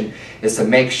mission, is to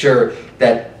make sure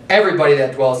that everybody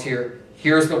that dwells here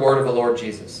hears the word of the Lord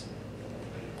Jesus.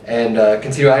 And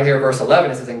continue on here, verse 11.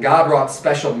 It says, and God wrought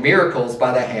special miracles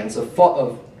by the hands of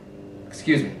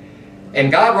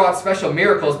And God wrought special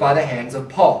miracles by the hands of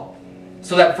Paul,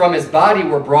 so that from his body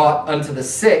were brought unto the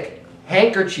sick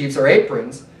handkerchiefs or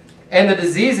aprons, and the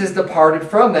diseases departed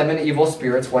from them, and evil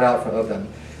spirits went out of them.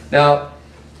 Now,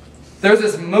 there's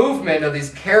this movement of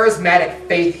these charismatic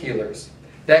faith healers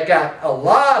that got a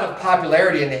lot of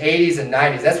popularity in the 80s and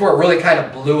 90s. That's where it really kind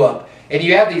of blew up. And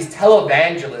you have these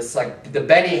televangelists like the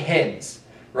Benny Hinns,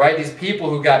 right? These people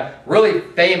who got really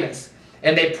famous.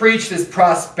 And they preach this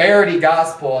prosperity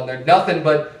gospel, and they're nothing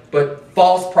but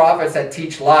false prophets that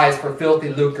teach lies for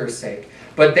filthy lucre's sake.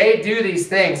 But they do these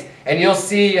things, and you'll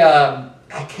see...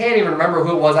 I can't even remember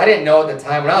who it was. I didn't know at the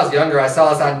time. When I was younger, I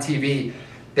saw this on TV.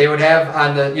 They would have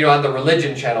on the, you know, on the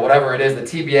religion channel, whatever it is, the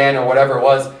TBN or whatever it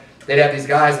was, they'd have these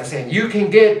guys that are saying, you can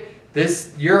get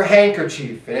this, your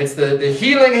handkerchief, and it's the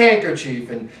healing handkerchief,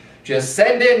 and just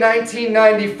send in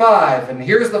 1995, and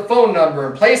here's the phone number,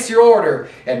 and place your order,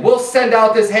 and we'll send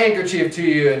out this handkerchief to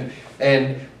you,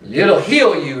 and it'll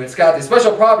heal you. It's got these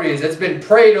special properties. It's been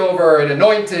prayed over and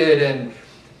anointed, and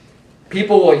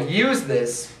people will use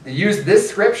this. They use this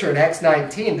scripture in Acts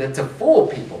 19 to fool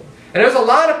people. And there's a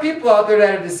lot of people out there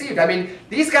that are deceived. I mean,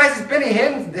 these guys, Benny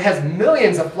Hinn has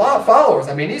millions of followers.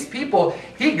 I mean, these people,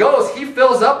 he goes, he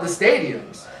fills up the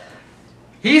stadiums.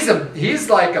 He's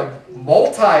like a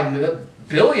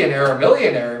multi-billionaire or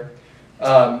millionaire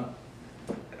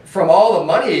from all the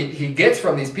money he gets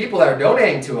from these people that are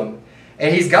donating to him.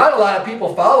 And he's got a lot of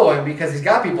people following him because he's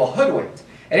got people hoodwinked.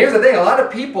 And here's the thing, a lot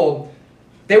of people...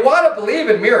 they want to believe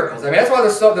in miracles. I mean, that's why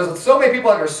there's so many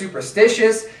people that are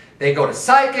superstitious. They go to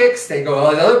psychics. They go to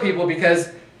all these other people because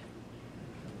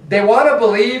they want to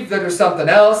believe that there's something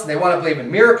else, and they want to believe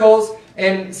in miracles.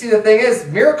 And see, the thing is,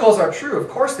 miracles are true. Of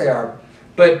course they are.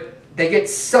 But they get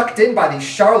sucked in by these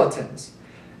charlatans.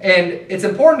 And it's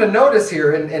important to notice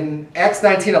here in Acts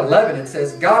 19:11, it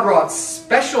says, God wrought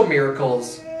special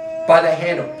miracles by the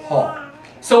hand of Paul.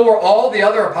 So were all the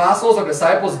other apostles or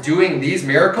disciples doing these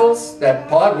miracles that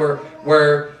Paul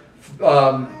were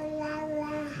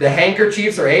the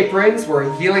handkerchiefs or aprons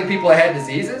were healing people that had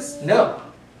diseases? No.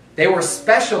 They were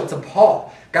special to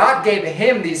Paul. God gave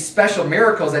him these special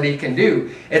miracles that he can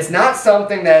do. It's not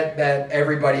something that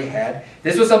everybody had.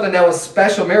 This was something that was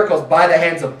special miracles by the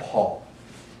hands of Paul.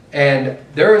 And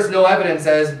there is no evidence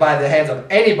as by the hands of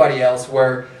anybody else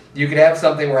where you could have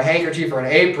something where a handkerchief or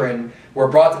an apron were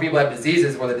brought to people that have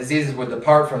diseases, where the diseases would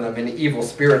depart from them and the evil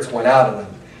spirits went out of them.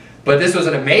 But this was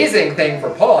an amazing thing for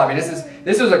Paul. I mean,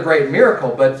 this was a great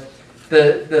miracle. But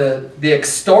the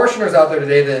extortioners out there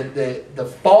today, the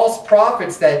false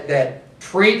prophets that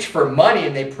preach for money,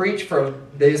 and they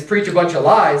just preach a bunch of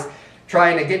lies,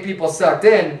 trying to get people sucked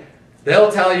in.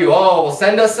 They'll tell you, oh, well,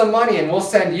 send us some money and we'll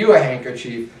send you a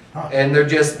handkerchief. And they're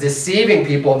just deceiving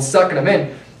people and sucking them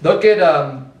in. Look at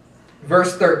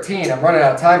verse 13. I'm running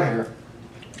out of time here.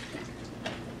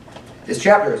 This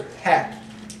chapter is packed.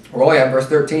 We're only on verse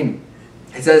 13.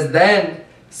 It says, then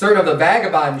certain of the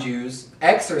vagabond Jews,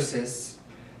 exorcists,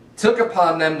 took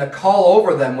upon them to call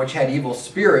over them which had evil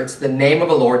spirits the name of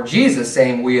the Lord Jesus,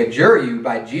 saying, we adjure you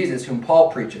by Jesus whom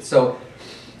Paul preacheth. So,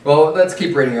 well, let's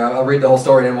keep reading. I'll read the whole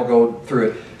story and then we'll go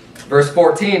through it. Verse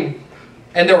 14,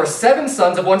 and there were 7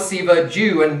 sons of one Sceva, a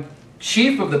Jew, and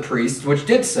chief of the priests, which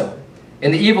did so.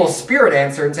 And the evil spirit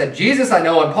answered and said, Jesus I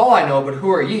know, and Paul I know, but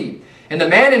who are ye? And the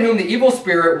man in whom the evil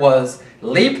spirit was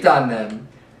leaped on them,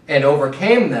 and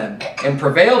overcame them, and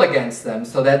prevailed against them,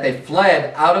 so that they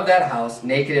fled out of that house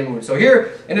naked and wounded. So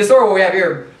here, in the story what we have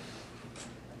here,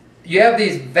 you have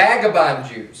these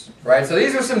vagabond Jews, right? So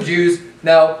these are some Jews.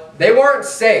 Now, they weren't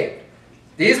saved.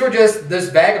 These were just this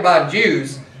vagabond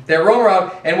Jews. They roam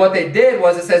around, and what they did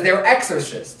was, it says they were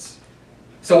exorcists.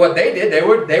 So what they did,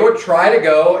 they would try to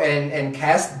go and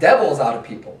cast devils out of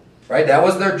people, right? That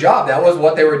was their job. That was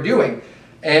what they were doing.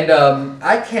 And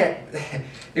I can't,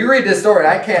 you read this story,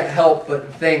 I can't help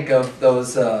but think of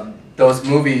those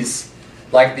movies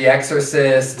like The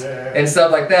Exorcist and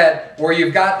stuff like that, where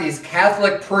you've got these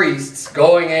Catholic priests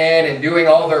going in and doing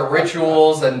all their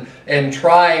rituals and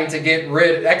trying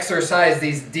to exorcise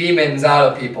these demons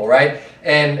out of people, right?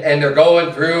 And they're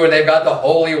going through and they've got the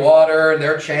holy water and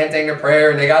they're chanting a prayer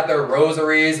and they got their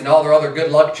rosaries and all their other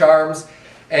good luck charms.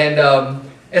 And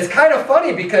It's kind of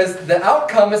funny because the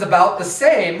outcome is about the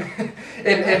same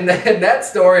in that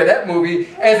story, that movie,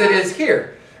 as it is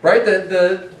here. Right?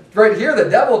 Right here, the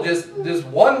devil just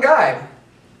one guy.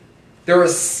 There were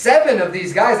 7 of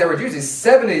these guys that were Jews. These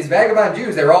 7 of these vagabond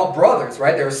Jews, they were all brothers,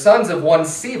 right? They were sons of one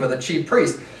Siva, the chief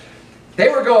priest. They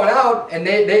were going out and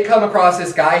they come across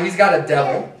this guy. He's got a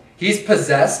devil. He's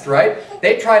possessed, right?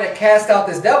 They try to cast out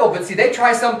this devil, but see, they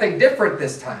try something different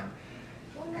this time.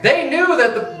 They knew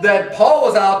that Paul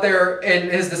was out there and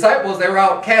his disciples, they were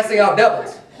out casting out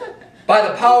devils. By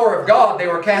the power of God, they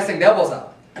were casting devils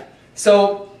out.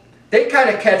 So they kind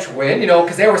of catch wind,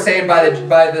 because they were saying by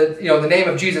the name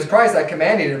of Jesus Christ, I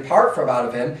command you to depart from out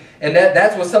of him. And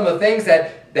that's what some of the things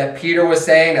that Peter was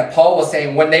saying, that Paul was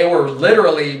saying when they were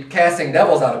literally casting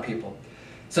devils out of people.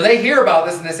 So they hear about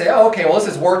this and they say, oh, okay, well, this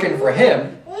is working for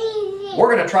him.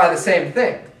 We're going to try the same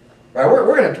thing. Right? We're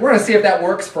going to see if that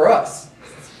works for us.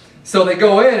 So they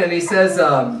go in and he says,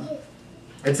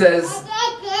 it says,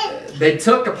 they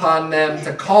took upon them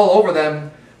to call over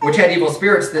them which had evil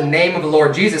spirits the name of the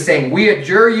Lord Jesus, saying, we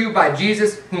adjure you by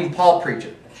Jesus whom Paul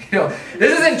preacheth.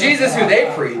 This isn't Jesus who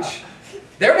they preach.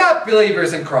 They're not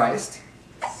believers in Christ.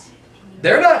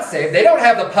 They're not saved. They don't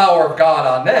have the power of God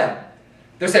on them.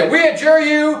 They're saying, we adjure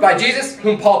you by Jesus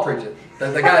whom Paul preacheth.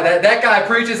 The guy, that guy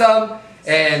preaches them,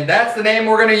 and that's the name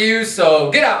we're going to use,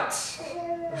 so get out.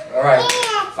 All right.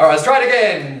 All right, let's try it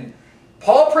again.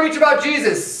 Paul preached about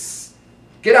Jesus.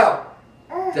 Get out,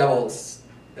 devils.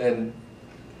 And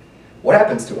what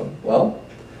happens to him? Well,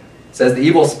 it says the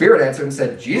evil spirit answered and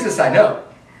said, Jesus I know,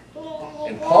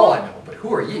 and Paul I know, but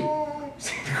who are ye?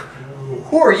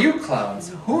 Who are you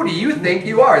clowns? Who do you think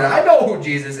you are? Now, I know who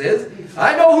Jesus is.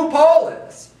 I know who Paul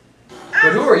is.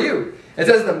 But who are you? It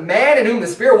says the man in whom the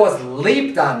spirit was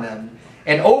leaped on them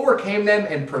and overcame them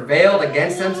and prevailed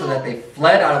against them so that they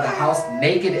fled out of the house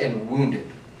naked and wounded.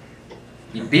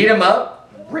 He beat them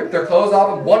up, ripped their clothes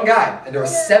off them. One guy, and there were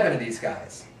 7 of these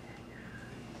guys.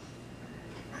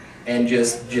 And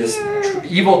just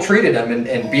evil treated them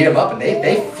and beat them up, and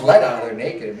they fled out of there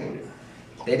naked and wounded.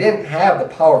 They didn't have the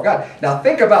power of God. Now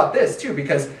think about this too,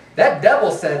 because that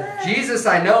devil said, Jesus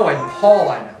I know and Paul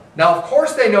I know. Now of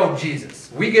course they know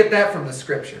Jesus. We get that from the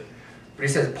scripture. But he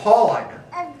says, Paul I know.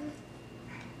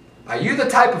 Are you the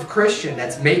type of Christian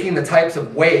that's making the types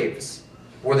of waves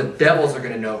where the devils are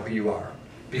going to know who you are?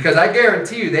 Because I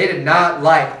guarantee you they did not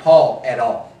like Paul at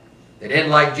all. They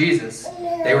didn't like Jesus.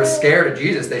 They were scared of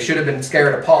Jesus. They should have been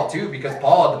scared of Paul too, because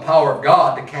Paul had the power of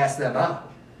God to cast them out.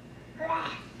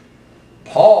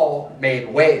 Paul made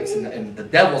waves, and the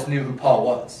devils knew who Paul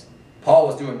was. Paul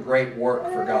was doing great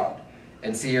work for God.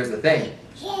 And see, here's the thing.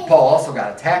 Paul also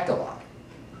got attacked a lot.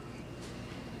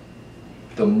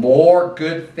 The more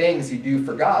good things you do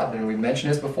for God, and we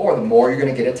mentioned this before, the more you're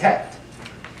going to get attacked.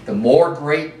 The more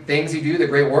great things you do, the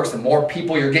great works, the more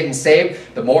people you're getting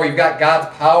saved, the more you've got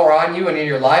God's power on you and in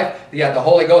your life, you got the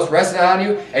Holy Ghost resting on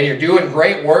you, and you're doing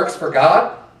great works for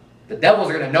God, the devils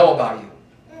are going to know about you.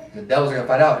 The devils are going to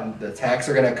find out, and the attacks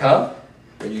are going to come,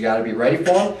 but you got to be ready for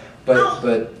them.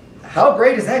 But how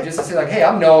great is that, just to say like, hey,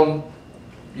 I'm known,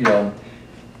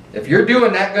 if you're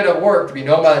doing that good of work to be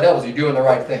known by the devils, you're doing the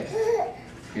right thing.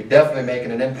 You're definitely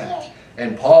making an impact.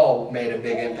 And Paul made a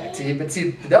big impact. But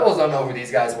see, the devils don't know who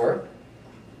these guys were.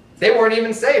 They weren't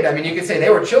even saved. I mean, you could say they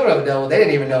were children of the devil. They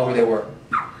didn't even know who they were.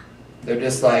 They're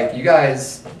just like, you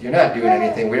guys, you're not doing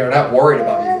anything. We're not worried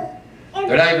about you.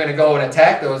 They're not even going to go and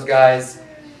attack those guys,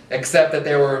 except that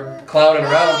they were clowning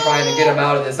around trying to get him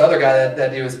out of this other guy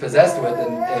that he was possessed with.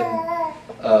 And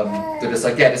they're just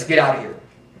like, yeah, just get out of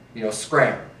here.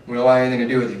 Scram. We don't want anything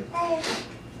to do with you.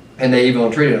 And they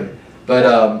even treated him.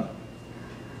 But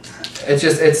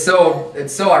it's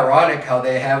so ironic how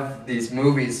they have these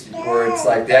movies where it's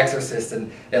like The Exorcist,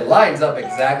 and it lines up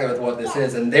exactly with what this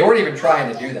is, and they weren't even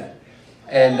trying to do that.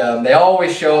 And they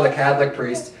always show the Catholic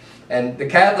priest, and the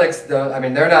Catholics,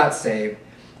 they're not saved.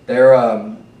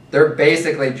 They're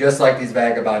basically just like these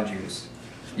vagabond Jews,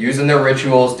 using their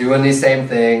rituals, doing these same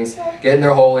things, getting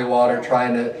their holy water,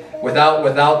 trying to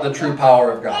without the true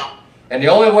power of God. And the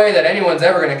only way that anyone's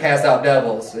ever going to cast out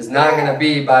devils is not going to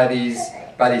be by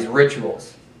these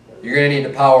rituals. You're going to need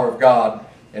the power of God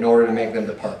in order to make them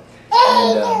depart.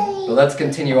 But let's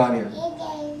continue on here.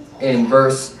 In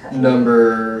verse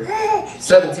number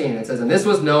 17, it says, and this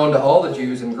was known to all the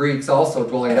Jews and Greeks also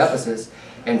dwelling at Ephesus,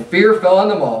 and fear fell on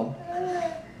them all.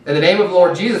 And the name of the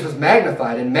Lord Jesus was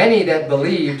magnified, and many that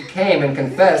believed came and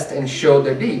confessed and showed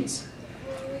their deeds.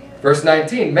 Verse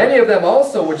 19, many of them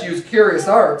also which used curious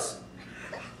arts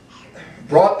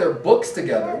brought their books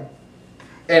together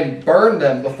and burned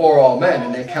them before all men,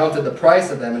 and they counted the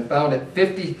price of them and found it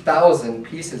 50,000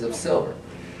 pieces of silver.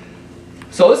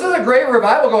 So this is a great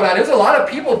revival going on. There's a lot of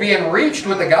people being reached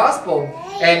with the gospel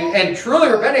and truly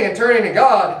repenting and turning to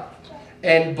God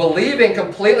and believing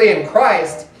completely in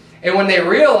Christ. And when they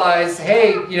realize,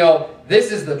 hey, you know,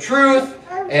 this is the truth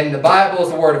and the Bible is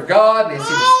the Word of God, and they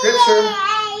see the Scripture,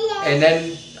 and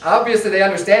then obviously they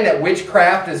understand that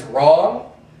witchcraft is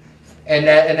wrong and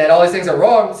that all these things are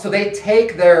wrong, so they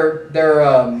take their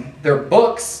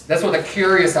books. That's what the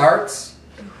curious arts.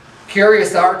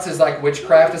 Curious arts is like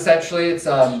witchcraft, essentially. It's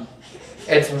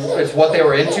what they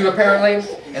were into, apparently.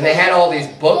 And they had all these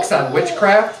books on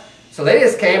witchcraft. So they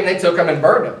just came, they took them and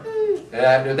burned them.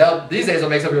 And these days it'll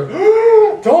make some people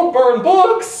go, don't burn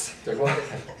books!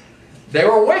 They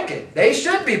were wicked. They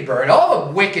should be burned. All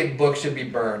the wicked books should be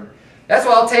burned. That's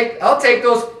why I'll take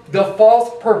the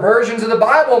false perversions of the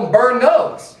Bible and burn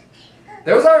those.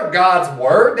 Those aren't God's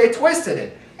word. They twisted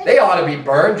it. They ought to be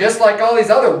burned, just like all these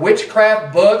other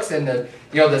witchcraft books and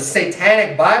the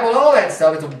satanic Bible and all that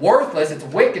stuff. It's worthless, it's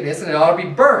wickedness, and it ought to be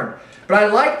burned. But I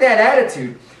like that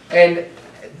attitude. And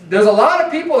there's a lot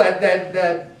of people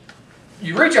that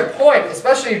you reach a point,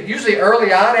 especially usually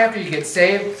early on after you get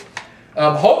saved.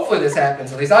 Hopefully this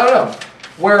happens, at least, I don't know,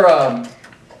 where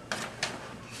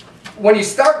when you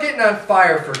start getting on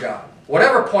fire for God,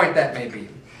 whatever point that may be.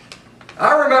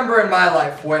 I remember in my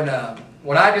life when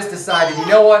I just decided, you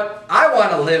know what, I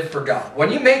want to live for God.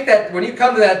 When you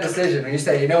come to that decision, when you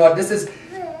say, you know what,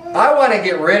 I want to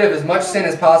get rid of as much sin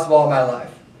as possible in my life.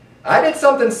 I did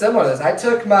something similar to this. I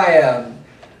took my,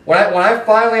 when I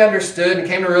finally understood and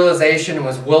came to realization and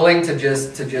was willing to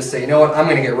just say, you know what, I'm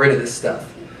going to get rid of this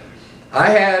stuff. I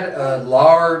had a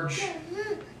large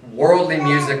worldly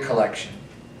music collection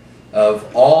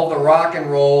of all the rock and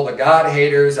roll, the God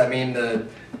haters, I mean the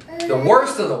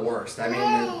worst of the worst. I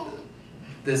mean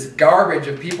this garbage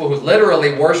of people who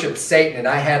literally worship Satan, and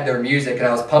I had their music and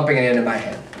I was pumping it into my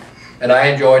head. And I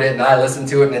enjoyed it and I listened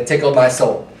to it and it tickled my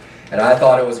soul. And I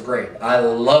thought it was great. I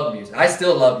love music. I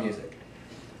still love music.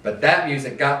 But that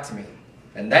music got to me.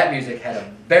 And that music had a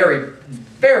very,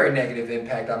 very negative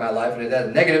impact on my life, and it had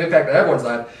a negative impact on everyone's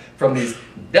life from these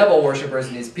devil worshippers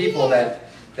and these people that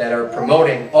are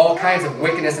promoting all kinds of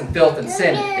wickedness and filth and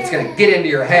sin. It's going to get into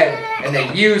your head, and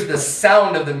they use the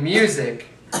sound of the music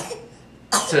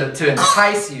to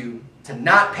entice you to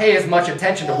not pay as much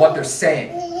attention to what they're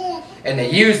saying. And they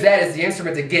use that as the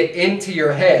instrument to get into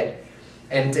your head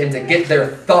and to get their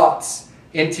thoughts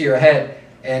into your head.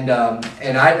 And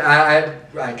I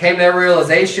came to that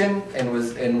realization and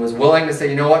was willing to say,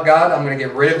 you know what, God, I'm going to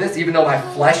get rid of this, even though my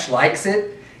flesh likes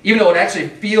it, even though it actually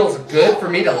feels good for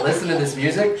me to listen to this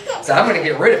music. So I'm going to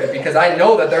get rid of it because I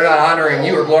know that they're not honoring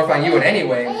you or glorifying you in any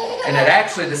way, and that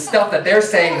actually the stuff that they're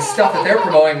saying, the stuff that they're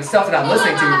promoting, the stuff that I'm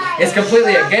listening to is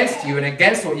completely against you and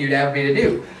against what you'd have me to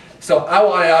do. So I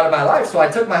want it out of my life. So I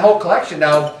took my whole collection.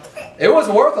 Now, it was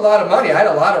worth a lot of money. I had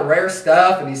a lot of rare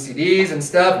stuff and these CDs and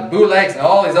stuff and bootlegs and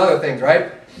all these other things,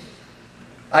 right?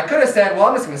 I could have said, well,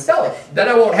 I'm just going to sell it. Then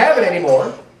I won't have it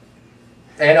anymore.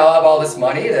 And I'll have all this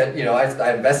money that, you know,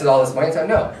 I invested all this money. So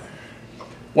no.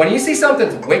 When you see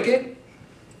something's wicked,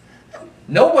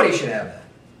 nobody should have that.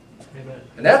 Amen.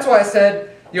 And that's why I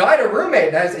said, you know, I had a roommate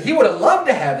and I said he would have loved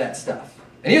to have that stuff.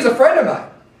 And he was a friend of mine.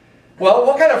 Well,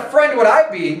 what kind of friend would I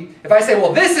be if I say,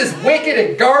 well, this is wicked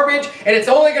and garbage, and it's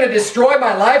only going to destroy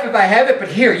my life if I have it, but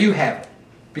here, you have it,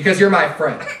 because you're my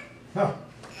friend. Huh.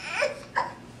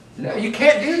 No, you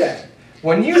can't do that.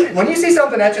 When you see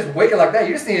something that's just wicked like that,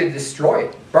 you just need to destroy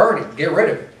it, burn it, get rid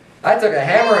of it. I took a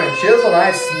hammer and a chisel and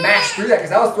I smashed through that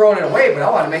because I was throwing it away, but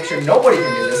I want to make sure nobody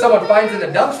can use it. If someone finds it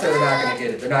in the dumpster, they're not going to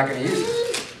get it. They're not going to use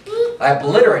it. I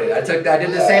obliterated it. I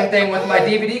did the same thing with my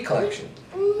DVD collection.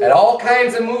 Had all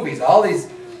kinds of movies, all these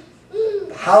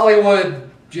Hollywood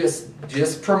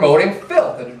just promoting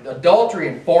filth and adultery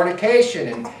and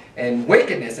fornication and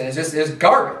wickedness, and it's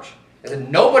garbage. I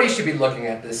said, nobody should be looking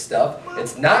at this stuff.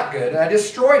 It's not good, and I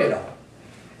destroyed it all.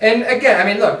 And again,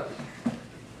 I mean, look,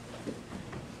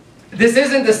 this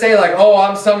isn't to say like, oh,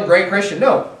 I'm some great Christian.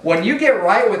 No, when you get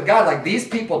right with God like these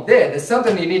people did, it's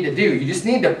something you need to do. You just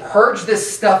need to purge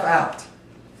this stuff out.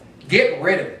 Get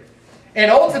rid of it. And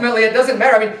ultimately, it doesn't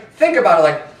matter. I mean, think about it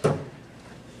like,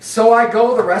 so I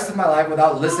go the rest of my life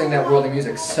without listening to that worldly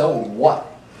music. So what?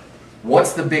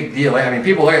 What's the big deal? I mean,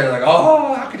 people look at it like,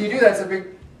 oh, how could you do that?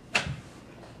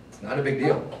 It's not a big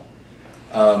deal.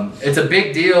 It's a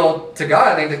big deal to God,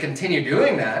 I think, to continue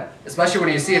doing that, especially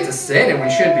when you see it's a sin and we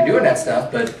shouldn't be doing that stuff.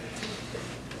 But,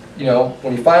 you know,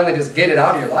 when you finally just get it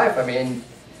out of your life, I mean,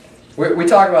 we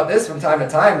talk about this from time to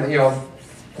time. You know,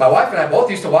 my wife and I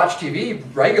both used to watch TV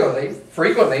regularly,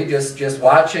 frequently, just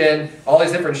watching all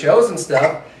these different shows and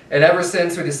stuff. And ever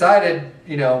since we decided,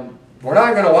 you know, we're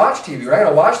not going to watch TV. We're not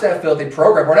going to watch that filthy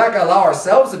program. We're not going to allow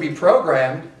ourselves to be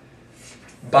programmed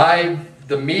by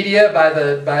the media,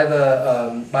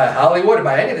 by Hollywood, or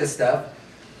by any of this stuff.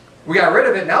 We got rid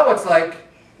of it. Now it's like,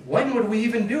 when would we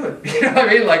even do it? You know what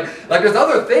I mean? Like there's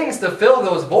other things to fill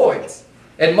those voids,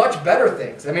 and much better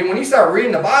things. I mean, when you start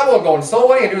reading the Bible and going soul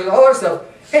winning and doing all that stuff,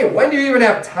 hey, when do you even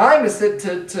have time to sit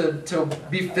to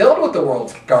be filled with the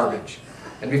world's garbage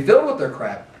and be filled with their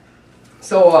crap?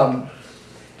 So,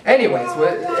 anyways,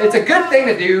 it's a good thing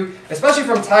to do, especially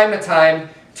from time to time,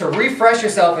 to refresh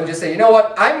yourself and just say, you know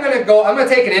what, I'm going to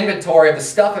take an inventory of the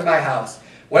stuff in my house.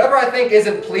 Whatever I think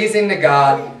isn't pleasing to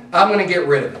God, I'm going to get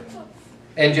rid of it.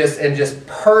 And just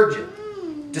purge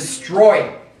it. Destroy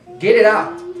it. Get it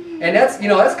out. And that's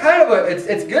kind of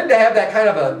it's good to have that kind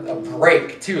of a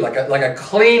break too, like a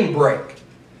clean break.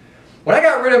 When I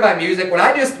got rid of my music, when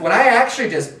I actually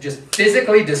just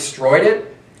physically destroyed it,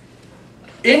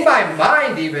 in my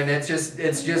mind even, it's just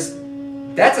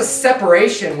that's a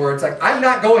separation where it's like, I'm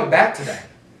not going back to that.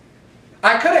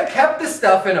 I could have kept the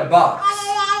stuff in a box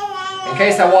in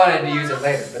case I wanted to use it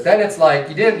later. But then it's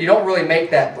like, you don't really make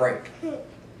that break.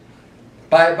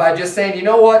 By just saying, you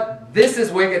know what, this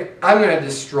is wicked, I'm going to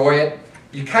destroy it.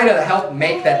 You kind of help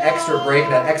make that extra break,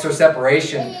 that extra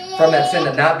separation from that sin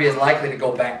to not be as likely to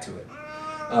go back to it.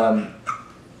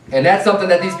 And that's something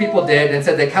that these people did, and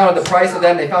said they counted the price of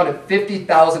them. They found it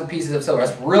 50,000 pieces of silver.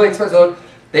 That's really expensive.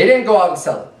 They didn't go out and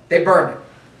sell it. They burned it.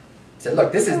 They said,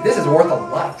 look, this is worth a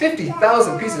lot.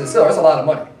 50,000 pieces of silver, that's a lot of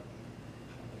money.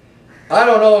 I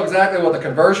don't know exactly what the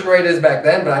conversion rate is back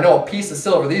then, but I know a piece of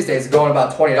silver these days is going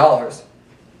about $20.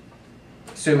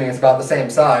 Assuming it's about the same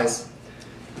size.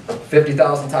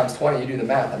 50,000 times 20, you do the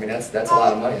math. I mean, that's a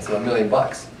lot of money. It's $1 million.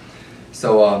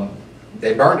 So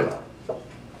they burned it all.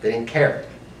 They didn't care.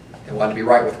 They wanted to be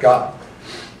right with God.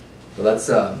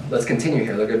 So let's continue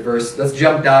here. Look at verse. Let's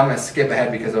jump down. I'm going to skip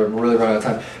ahead because I'm really running out of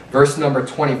time. Verse number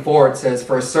 24. It says,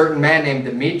 "For a certain man named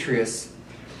Demetrius,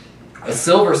 a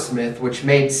silversmith, which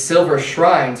made silver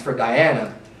shrines for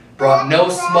Diana, brought no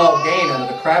small gain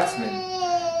unto the craftsmen,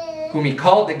 whom he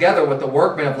called together with the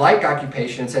workmen of like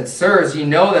occupation, and said, Sirs, ye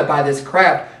know that by this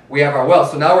craft we have our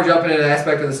wealth." So now we're jumping into an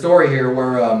aspect of the story here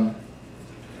where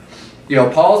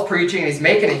Paul's preaching and he's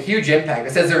making a huge impact.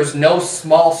 It says there's no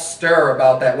small stir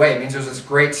about that way. It means there's this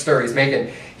great stir.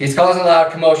 He's causing a lot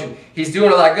of commotion. He's doing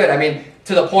a lot of good. I mean,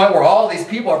 to the point where all these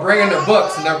people are bringing their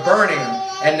books and they're burning them.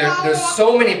 And there's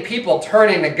so many people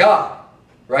turning to God,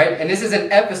 right? And this is in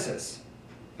Ephesus.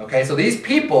 Okay, so these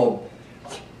people,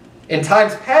 in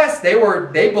times past, they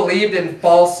believed in a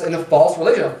false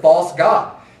religion, a false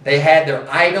god. They had their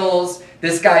idols.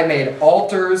 This guy made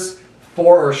altars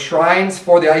or shrines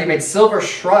he made silver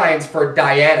shrines for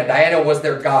Diana. Diana was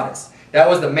their goddess. That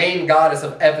was the main goddess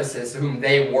of Ephesus, whom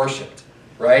they worshipped,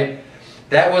 right?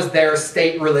 That was their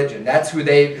state religion. That's who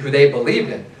they believed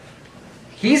in.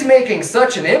 He's making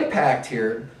such an impact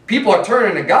here. People are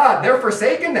turning to God. They're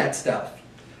forsaking that stuff.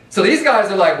 So these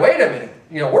guys are like, wait a minute.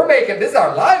 We're making this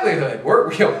our livelihood.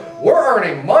 We're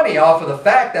earning money off of the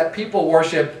fact that people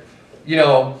worship,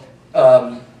 Diana,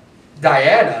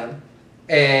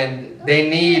 and they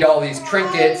need all these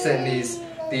trinkets and these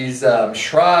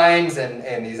shrines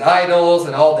and these idols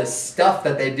and all this stuff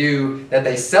that they do, that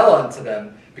they sell unto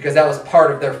them, because that was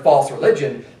part of their false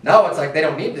religion. Now it's like they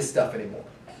don't need this stuff anymore.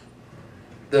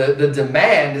 The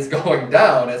demand is going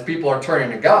down as people are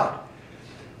turning to God.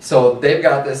 So they've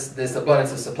got this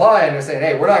abundance of supply, and they're saying,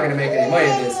 hey, we're not going to make any money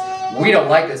in this. We don't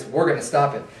like this. We're going to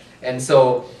stop it. And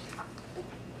so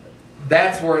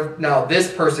that's where now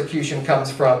this persecution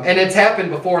comes from. And it's happened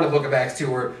before in the book of Acts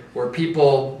too, where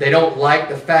people, they don't like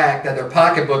the fact that their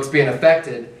pocketbook's being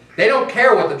affected. They don't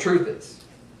care what the truth is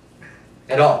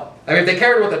at all. I mean, if they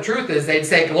cared what the truth is, they'd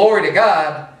say, glory to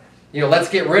God, let's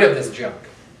get rid of this junk.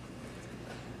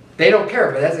 They don't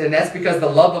care, and that's because the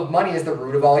love of money is the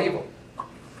root of all evil.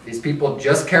 These people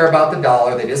just care about the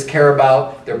dollar. They just care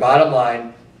about their bottom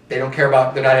line. They're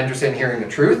not interested in hearing the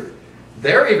truth.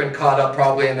 They're even caught up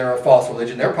probably in their false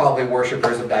religion. They're probably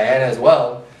worshipers of Diana as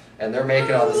well, and they're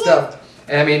making all this stuff.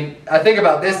 And I mean, I think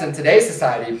about this in today's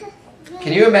society.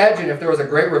 Can you imagine if there was a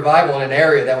great revival in an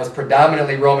area that was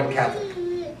predominantly Roman Catholic?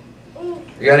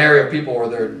 You got an area of people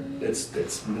where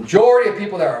it's majority of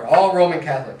people that are all Roman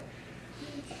Catholic.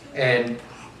 And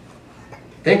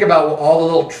think about all the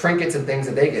little trinkets and things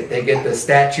that they get. They get the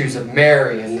statues of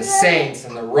Mary and the saints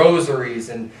and the rosaries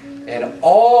and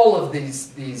all of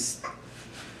these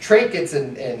trinkets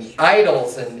and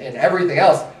idols and everything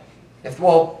else. If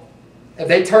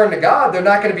they turn to God, they're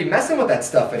not going to be messing with that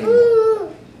stuff anymore.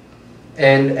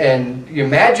 And you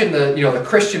imagine the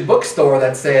Christian bookstore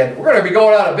that's saying, we're going to be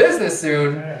going out of business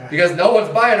soon because no one's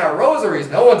buying our rosaries,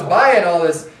 no one's buying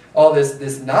all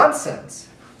this nonsense.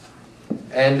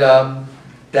 And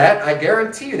that, I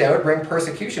guarantee you, that would bring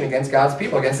persecution against God's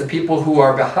people, against the people who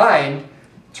are behind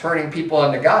turning people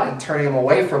unto God and turning them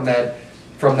away from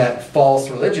that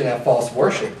false religion, that false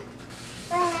worship.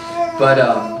 But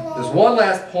there's one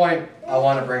last point I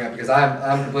want to bring up because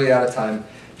I'm completely out of time.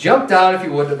 Jump down, if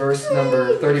you would, to verse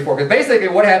number 34. Because basically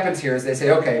what happens here is they say,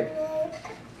 okay,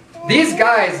 these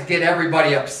guys get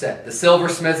everybody upset, the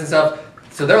silversmiths and stuff.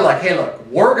 So they're like, hey, look,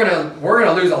 we're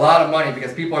gonna lose a lot of money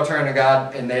because people are turning to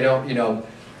God and they don't,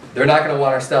 they're not gonna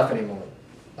want our stuff anymore.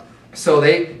 So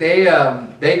they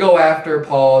go after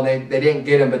Paul, and they didn't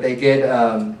get him, but they get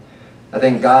I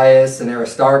think Gaius and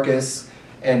Aristarchus,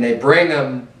 and they bring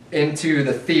them into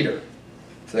the theater.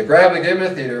 So they grab them and give them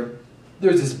in the theater.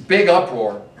 There's this big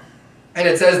uproar. And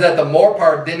it says that the more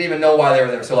part didn't even know why they were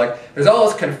there. So like, there's all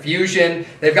this confusion.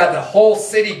 They've got the whole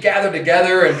city gathered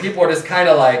together, and people are just kind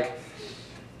of like,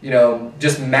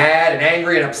 just mad and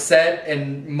angry and upset.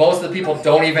 And most of the people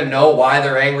don't even know why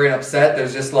they're angry and upset.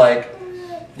 There's just like,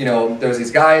 there's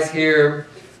these guys here,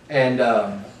 and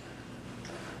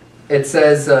it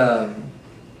says,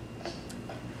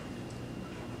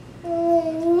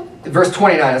 verse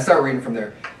 29, let's start reading from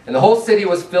there. And the whole city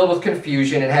was filled with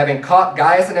confusion, and having caught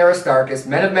Gaius and Aristarchus,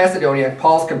 men of Macedonia,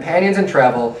 Paul's companions in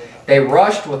travel, they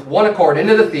rushed with one accord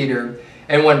into the theater.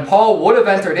 And when Paul would have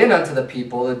entered in unto the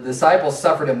people, the disciples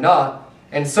suffered him not.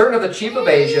 And certain of the chief of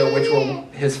Asia, which were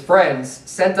his friends,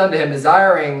 sent unto him,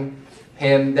 desiring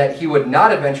him that he would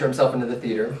not adventure himself into the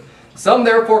theater. Some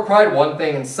therefore cried one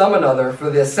thing, and some another,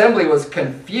 for the assembly was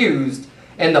confused,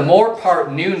 and the more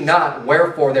part knew not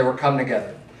wherefore they were come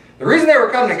together. The reason they were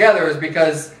coming together is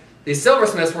because these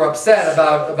silversmiths were upset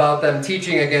about them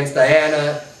teaching against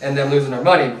Diana and them losing their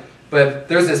money. But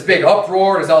there's this big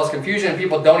uproar, there's all this confusion, and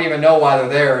people don't even know why they're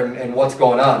there and what's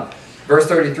going on. Verse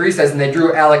 33 says, and they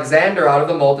drew Alexander out of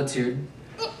the multitude,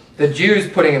 the Jews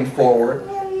putting him forward.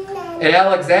 And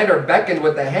Alexander beckoned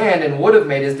with the hand and would have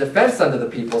made his defense unto the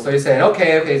people. So he's saying,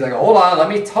 okay. He's like, hold on, let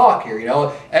me talk here.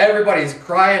 Everybody's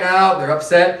crying out, they're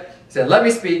upset. He said, let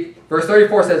me speak. Verse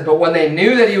 34 says, but when they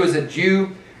knew that he was a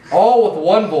Jew, all with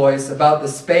one voice, about the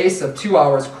space of 2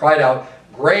 hours, cried out,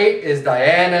 great is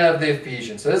Diana of the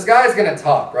Ephesians. So this guy's going to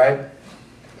talk, right?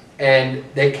 And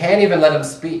they can't even let him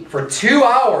speak. For 2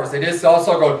 hours, they just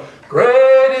also go,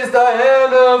 great is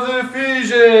Diana of the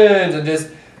Ephesians. And just,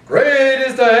 great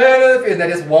is Diana of the Ephesians. And they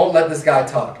just won't let this guy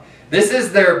talk. This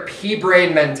is their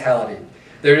pea-brain mentality.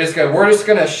 We're just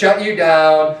going to shut you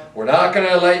down. We're not going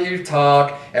to let you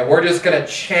talk. And we're just going to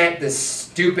chant this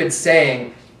stupid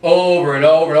saying over and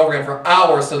over and over again for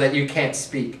hours so that you can't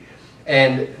speak.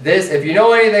 And this, if you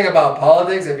know anything about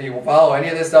politics, if you follow any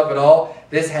of this stuff at all,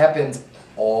 this happens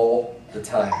all the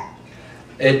time.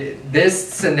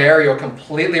 This scenario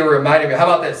completely reminded me. How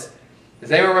about this?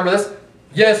 Does anyone remember this?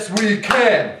 Yes, we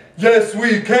can. Yes,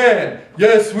 we can.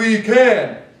 Yes, we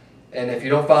can. And if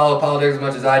you don't follow politics as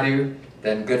much as I do,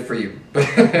 then good for you. But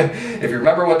if you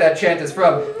remember what that chant is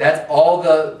from, that's all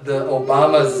the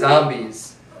Obama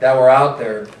zombies that were out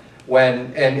there.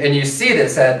 And you see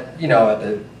this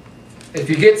if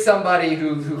you get somebody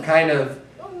who kind of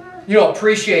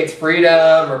appreciates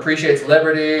freedom or appreciates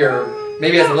liberty or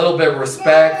maybe has a little bit of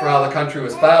respect for how the country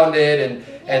was founded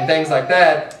and things like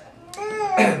that,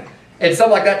 and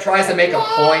something like that tries to make a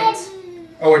point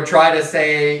or try to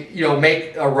say,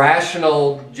 make a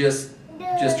rational, just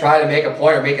try to make a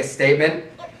point or make a statement.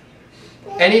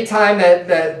 Anytime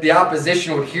that the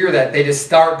opposition would hear that, they just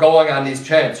start going on these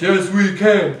chants. Yes, we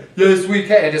can. Yes, we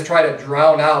can. And just try to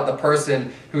drown out the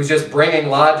person who's just bringing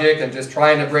logic and just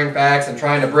trying to bring facts and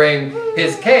trying to bring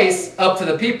his case up to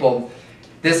the people.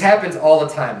 This happens all the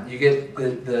time. You get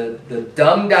the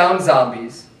dumbed down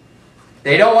zombies.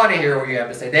 They don't want to hear what you have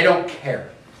to say. They don't care.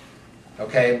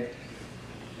 Okay?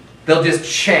 They'll just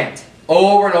chant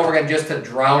over and over again just to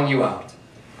drown you out.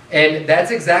 And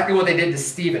that's exactly what they did to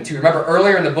Stephen, too. Remember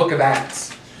earlier in the book of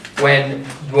Acts, when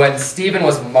Stephen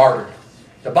was martyred,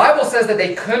 the Bible says that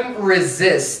they couldn't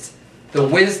resist the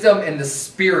wisdom and the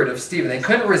spirit of Stephen. They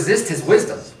couldn't resist his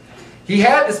wisdom. He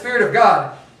had the Spirit of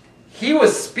God. He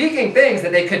was speaking things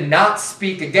that they could not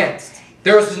speak against.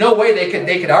 There was no way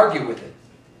they could argue with it.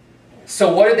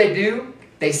 So what did they do?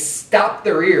 They stopped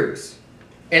their ears,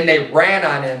 and they ran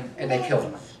on him, and they killed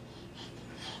him.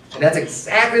 And that's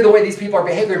exactly the way these people are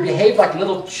behaving. They behave like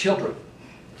little children.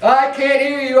 I can't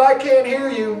hear you. I can't hear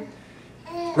you.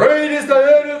 Great is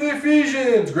Diana of the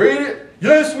Ephesians.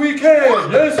 Yes, we can.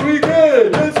 Yes, we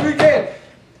can. Yes, we can.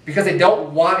 Because they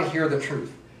don't want to hear the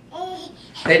truth.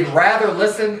 They'd rather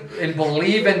listen and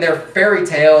believe in their fairy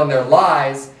tale and their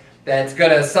lies that's going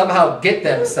to somehow get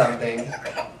them something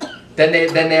than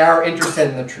they are interested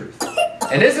in the truth.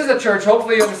 And this is a church,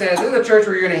 hopefully you understand, this is a church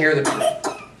where you're going to hear the truth.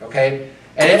 Okay?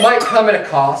 And it might come at a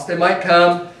cost. It might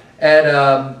come at,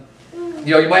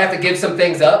 you might have to give some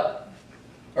things up.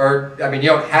 Or, I mean, you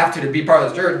don't have to be part of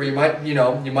this church, but you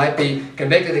might be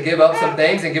convicted to give up some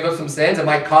things and give up some sins. It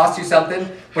might cost you something.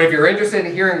 But if you're interested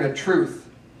in hearing the truth,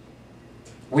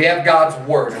 we have God's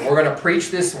Word. And we're going to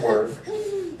preach this Word,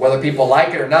 whether people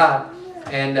like it or not.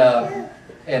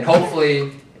 And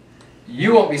hopefully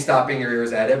you won't be stopping your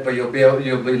ears at it, but you'll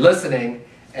be listening.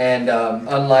 And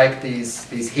unlike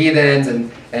these heathens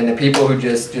and the people who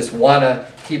just want to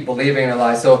keep believing in their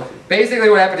lies. So basically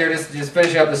what happened here, just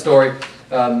finishing up the story,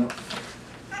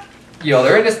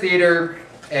 they're in this theater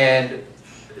and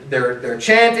they're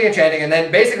chanting and chanting, and then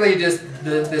basically just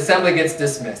the assembly gets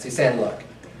dismissed. He's saying, look,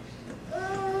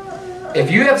 if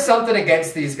you have something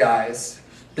against these guys,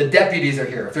 the deputies are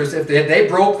here. If they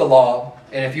broke the law,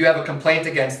 and if you have a complaint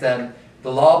against them,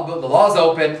 the law's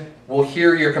open. We'll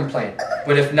hear your complaint.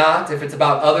 But if not, if it's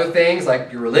about other things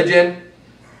like your religion,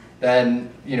 then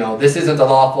this isn't a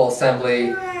lawful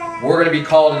assembly. We're going to be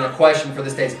called into question for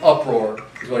this day's uproar,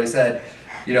 is what he said.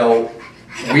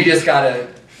 We just got to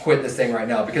quit this thing right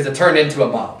now, because it turned into a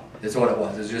mob. Is what it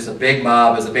was. It was just a big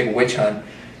mob. It was a big witch hunt,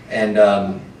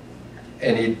 and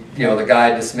he, the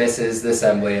guy dismisses the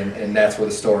assembly, and that's where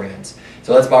the story ends.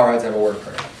 So let's bow our heads and have a word of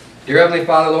prayer. Dear Heavenly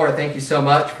Father, Lord, I thank you so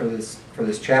much for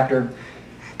this chapter.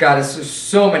 God, there's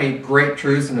so many great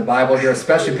truths in the Bible here,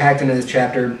 especially packed into this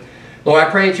chapter. Lord, I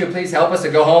pray that you would please help us to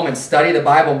go home and study the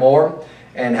Bible more,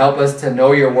 and help us to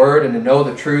know your word and to know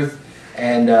the truth,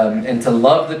 and to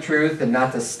love the truth, and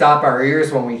not to stop our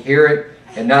ears when we hear it,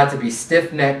 and not to be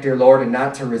stiff-necked, dear Lord, and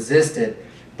not to resist it,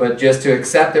 but just to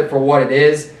accept it for what it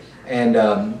is. And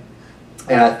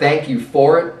I thank you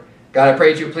for it. God, I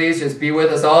pray that you please just be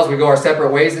with us all as we go our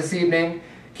separate ways this evening.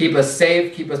 Keep us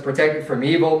safe, keep us protected from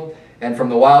evil and from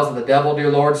the wiles of the devil, dear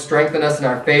Lord. Strengthen us in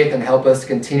our faith and help us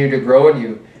continue to grow in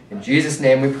you. In Jesus'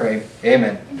 name we pray.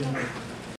 Amen.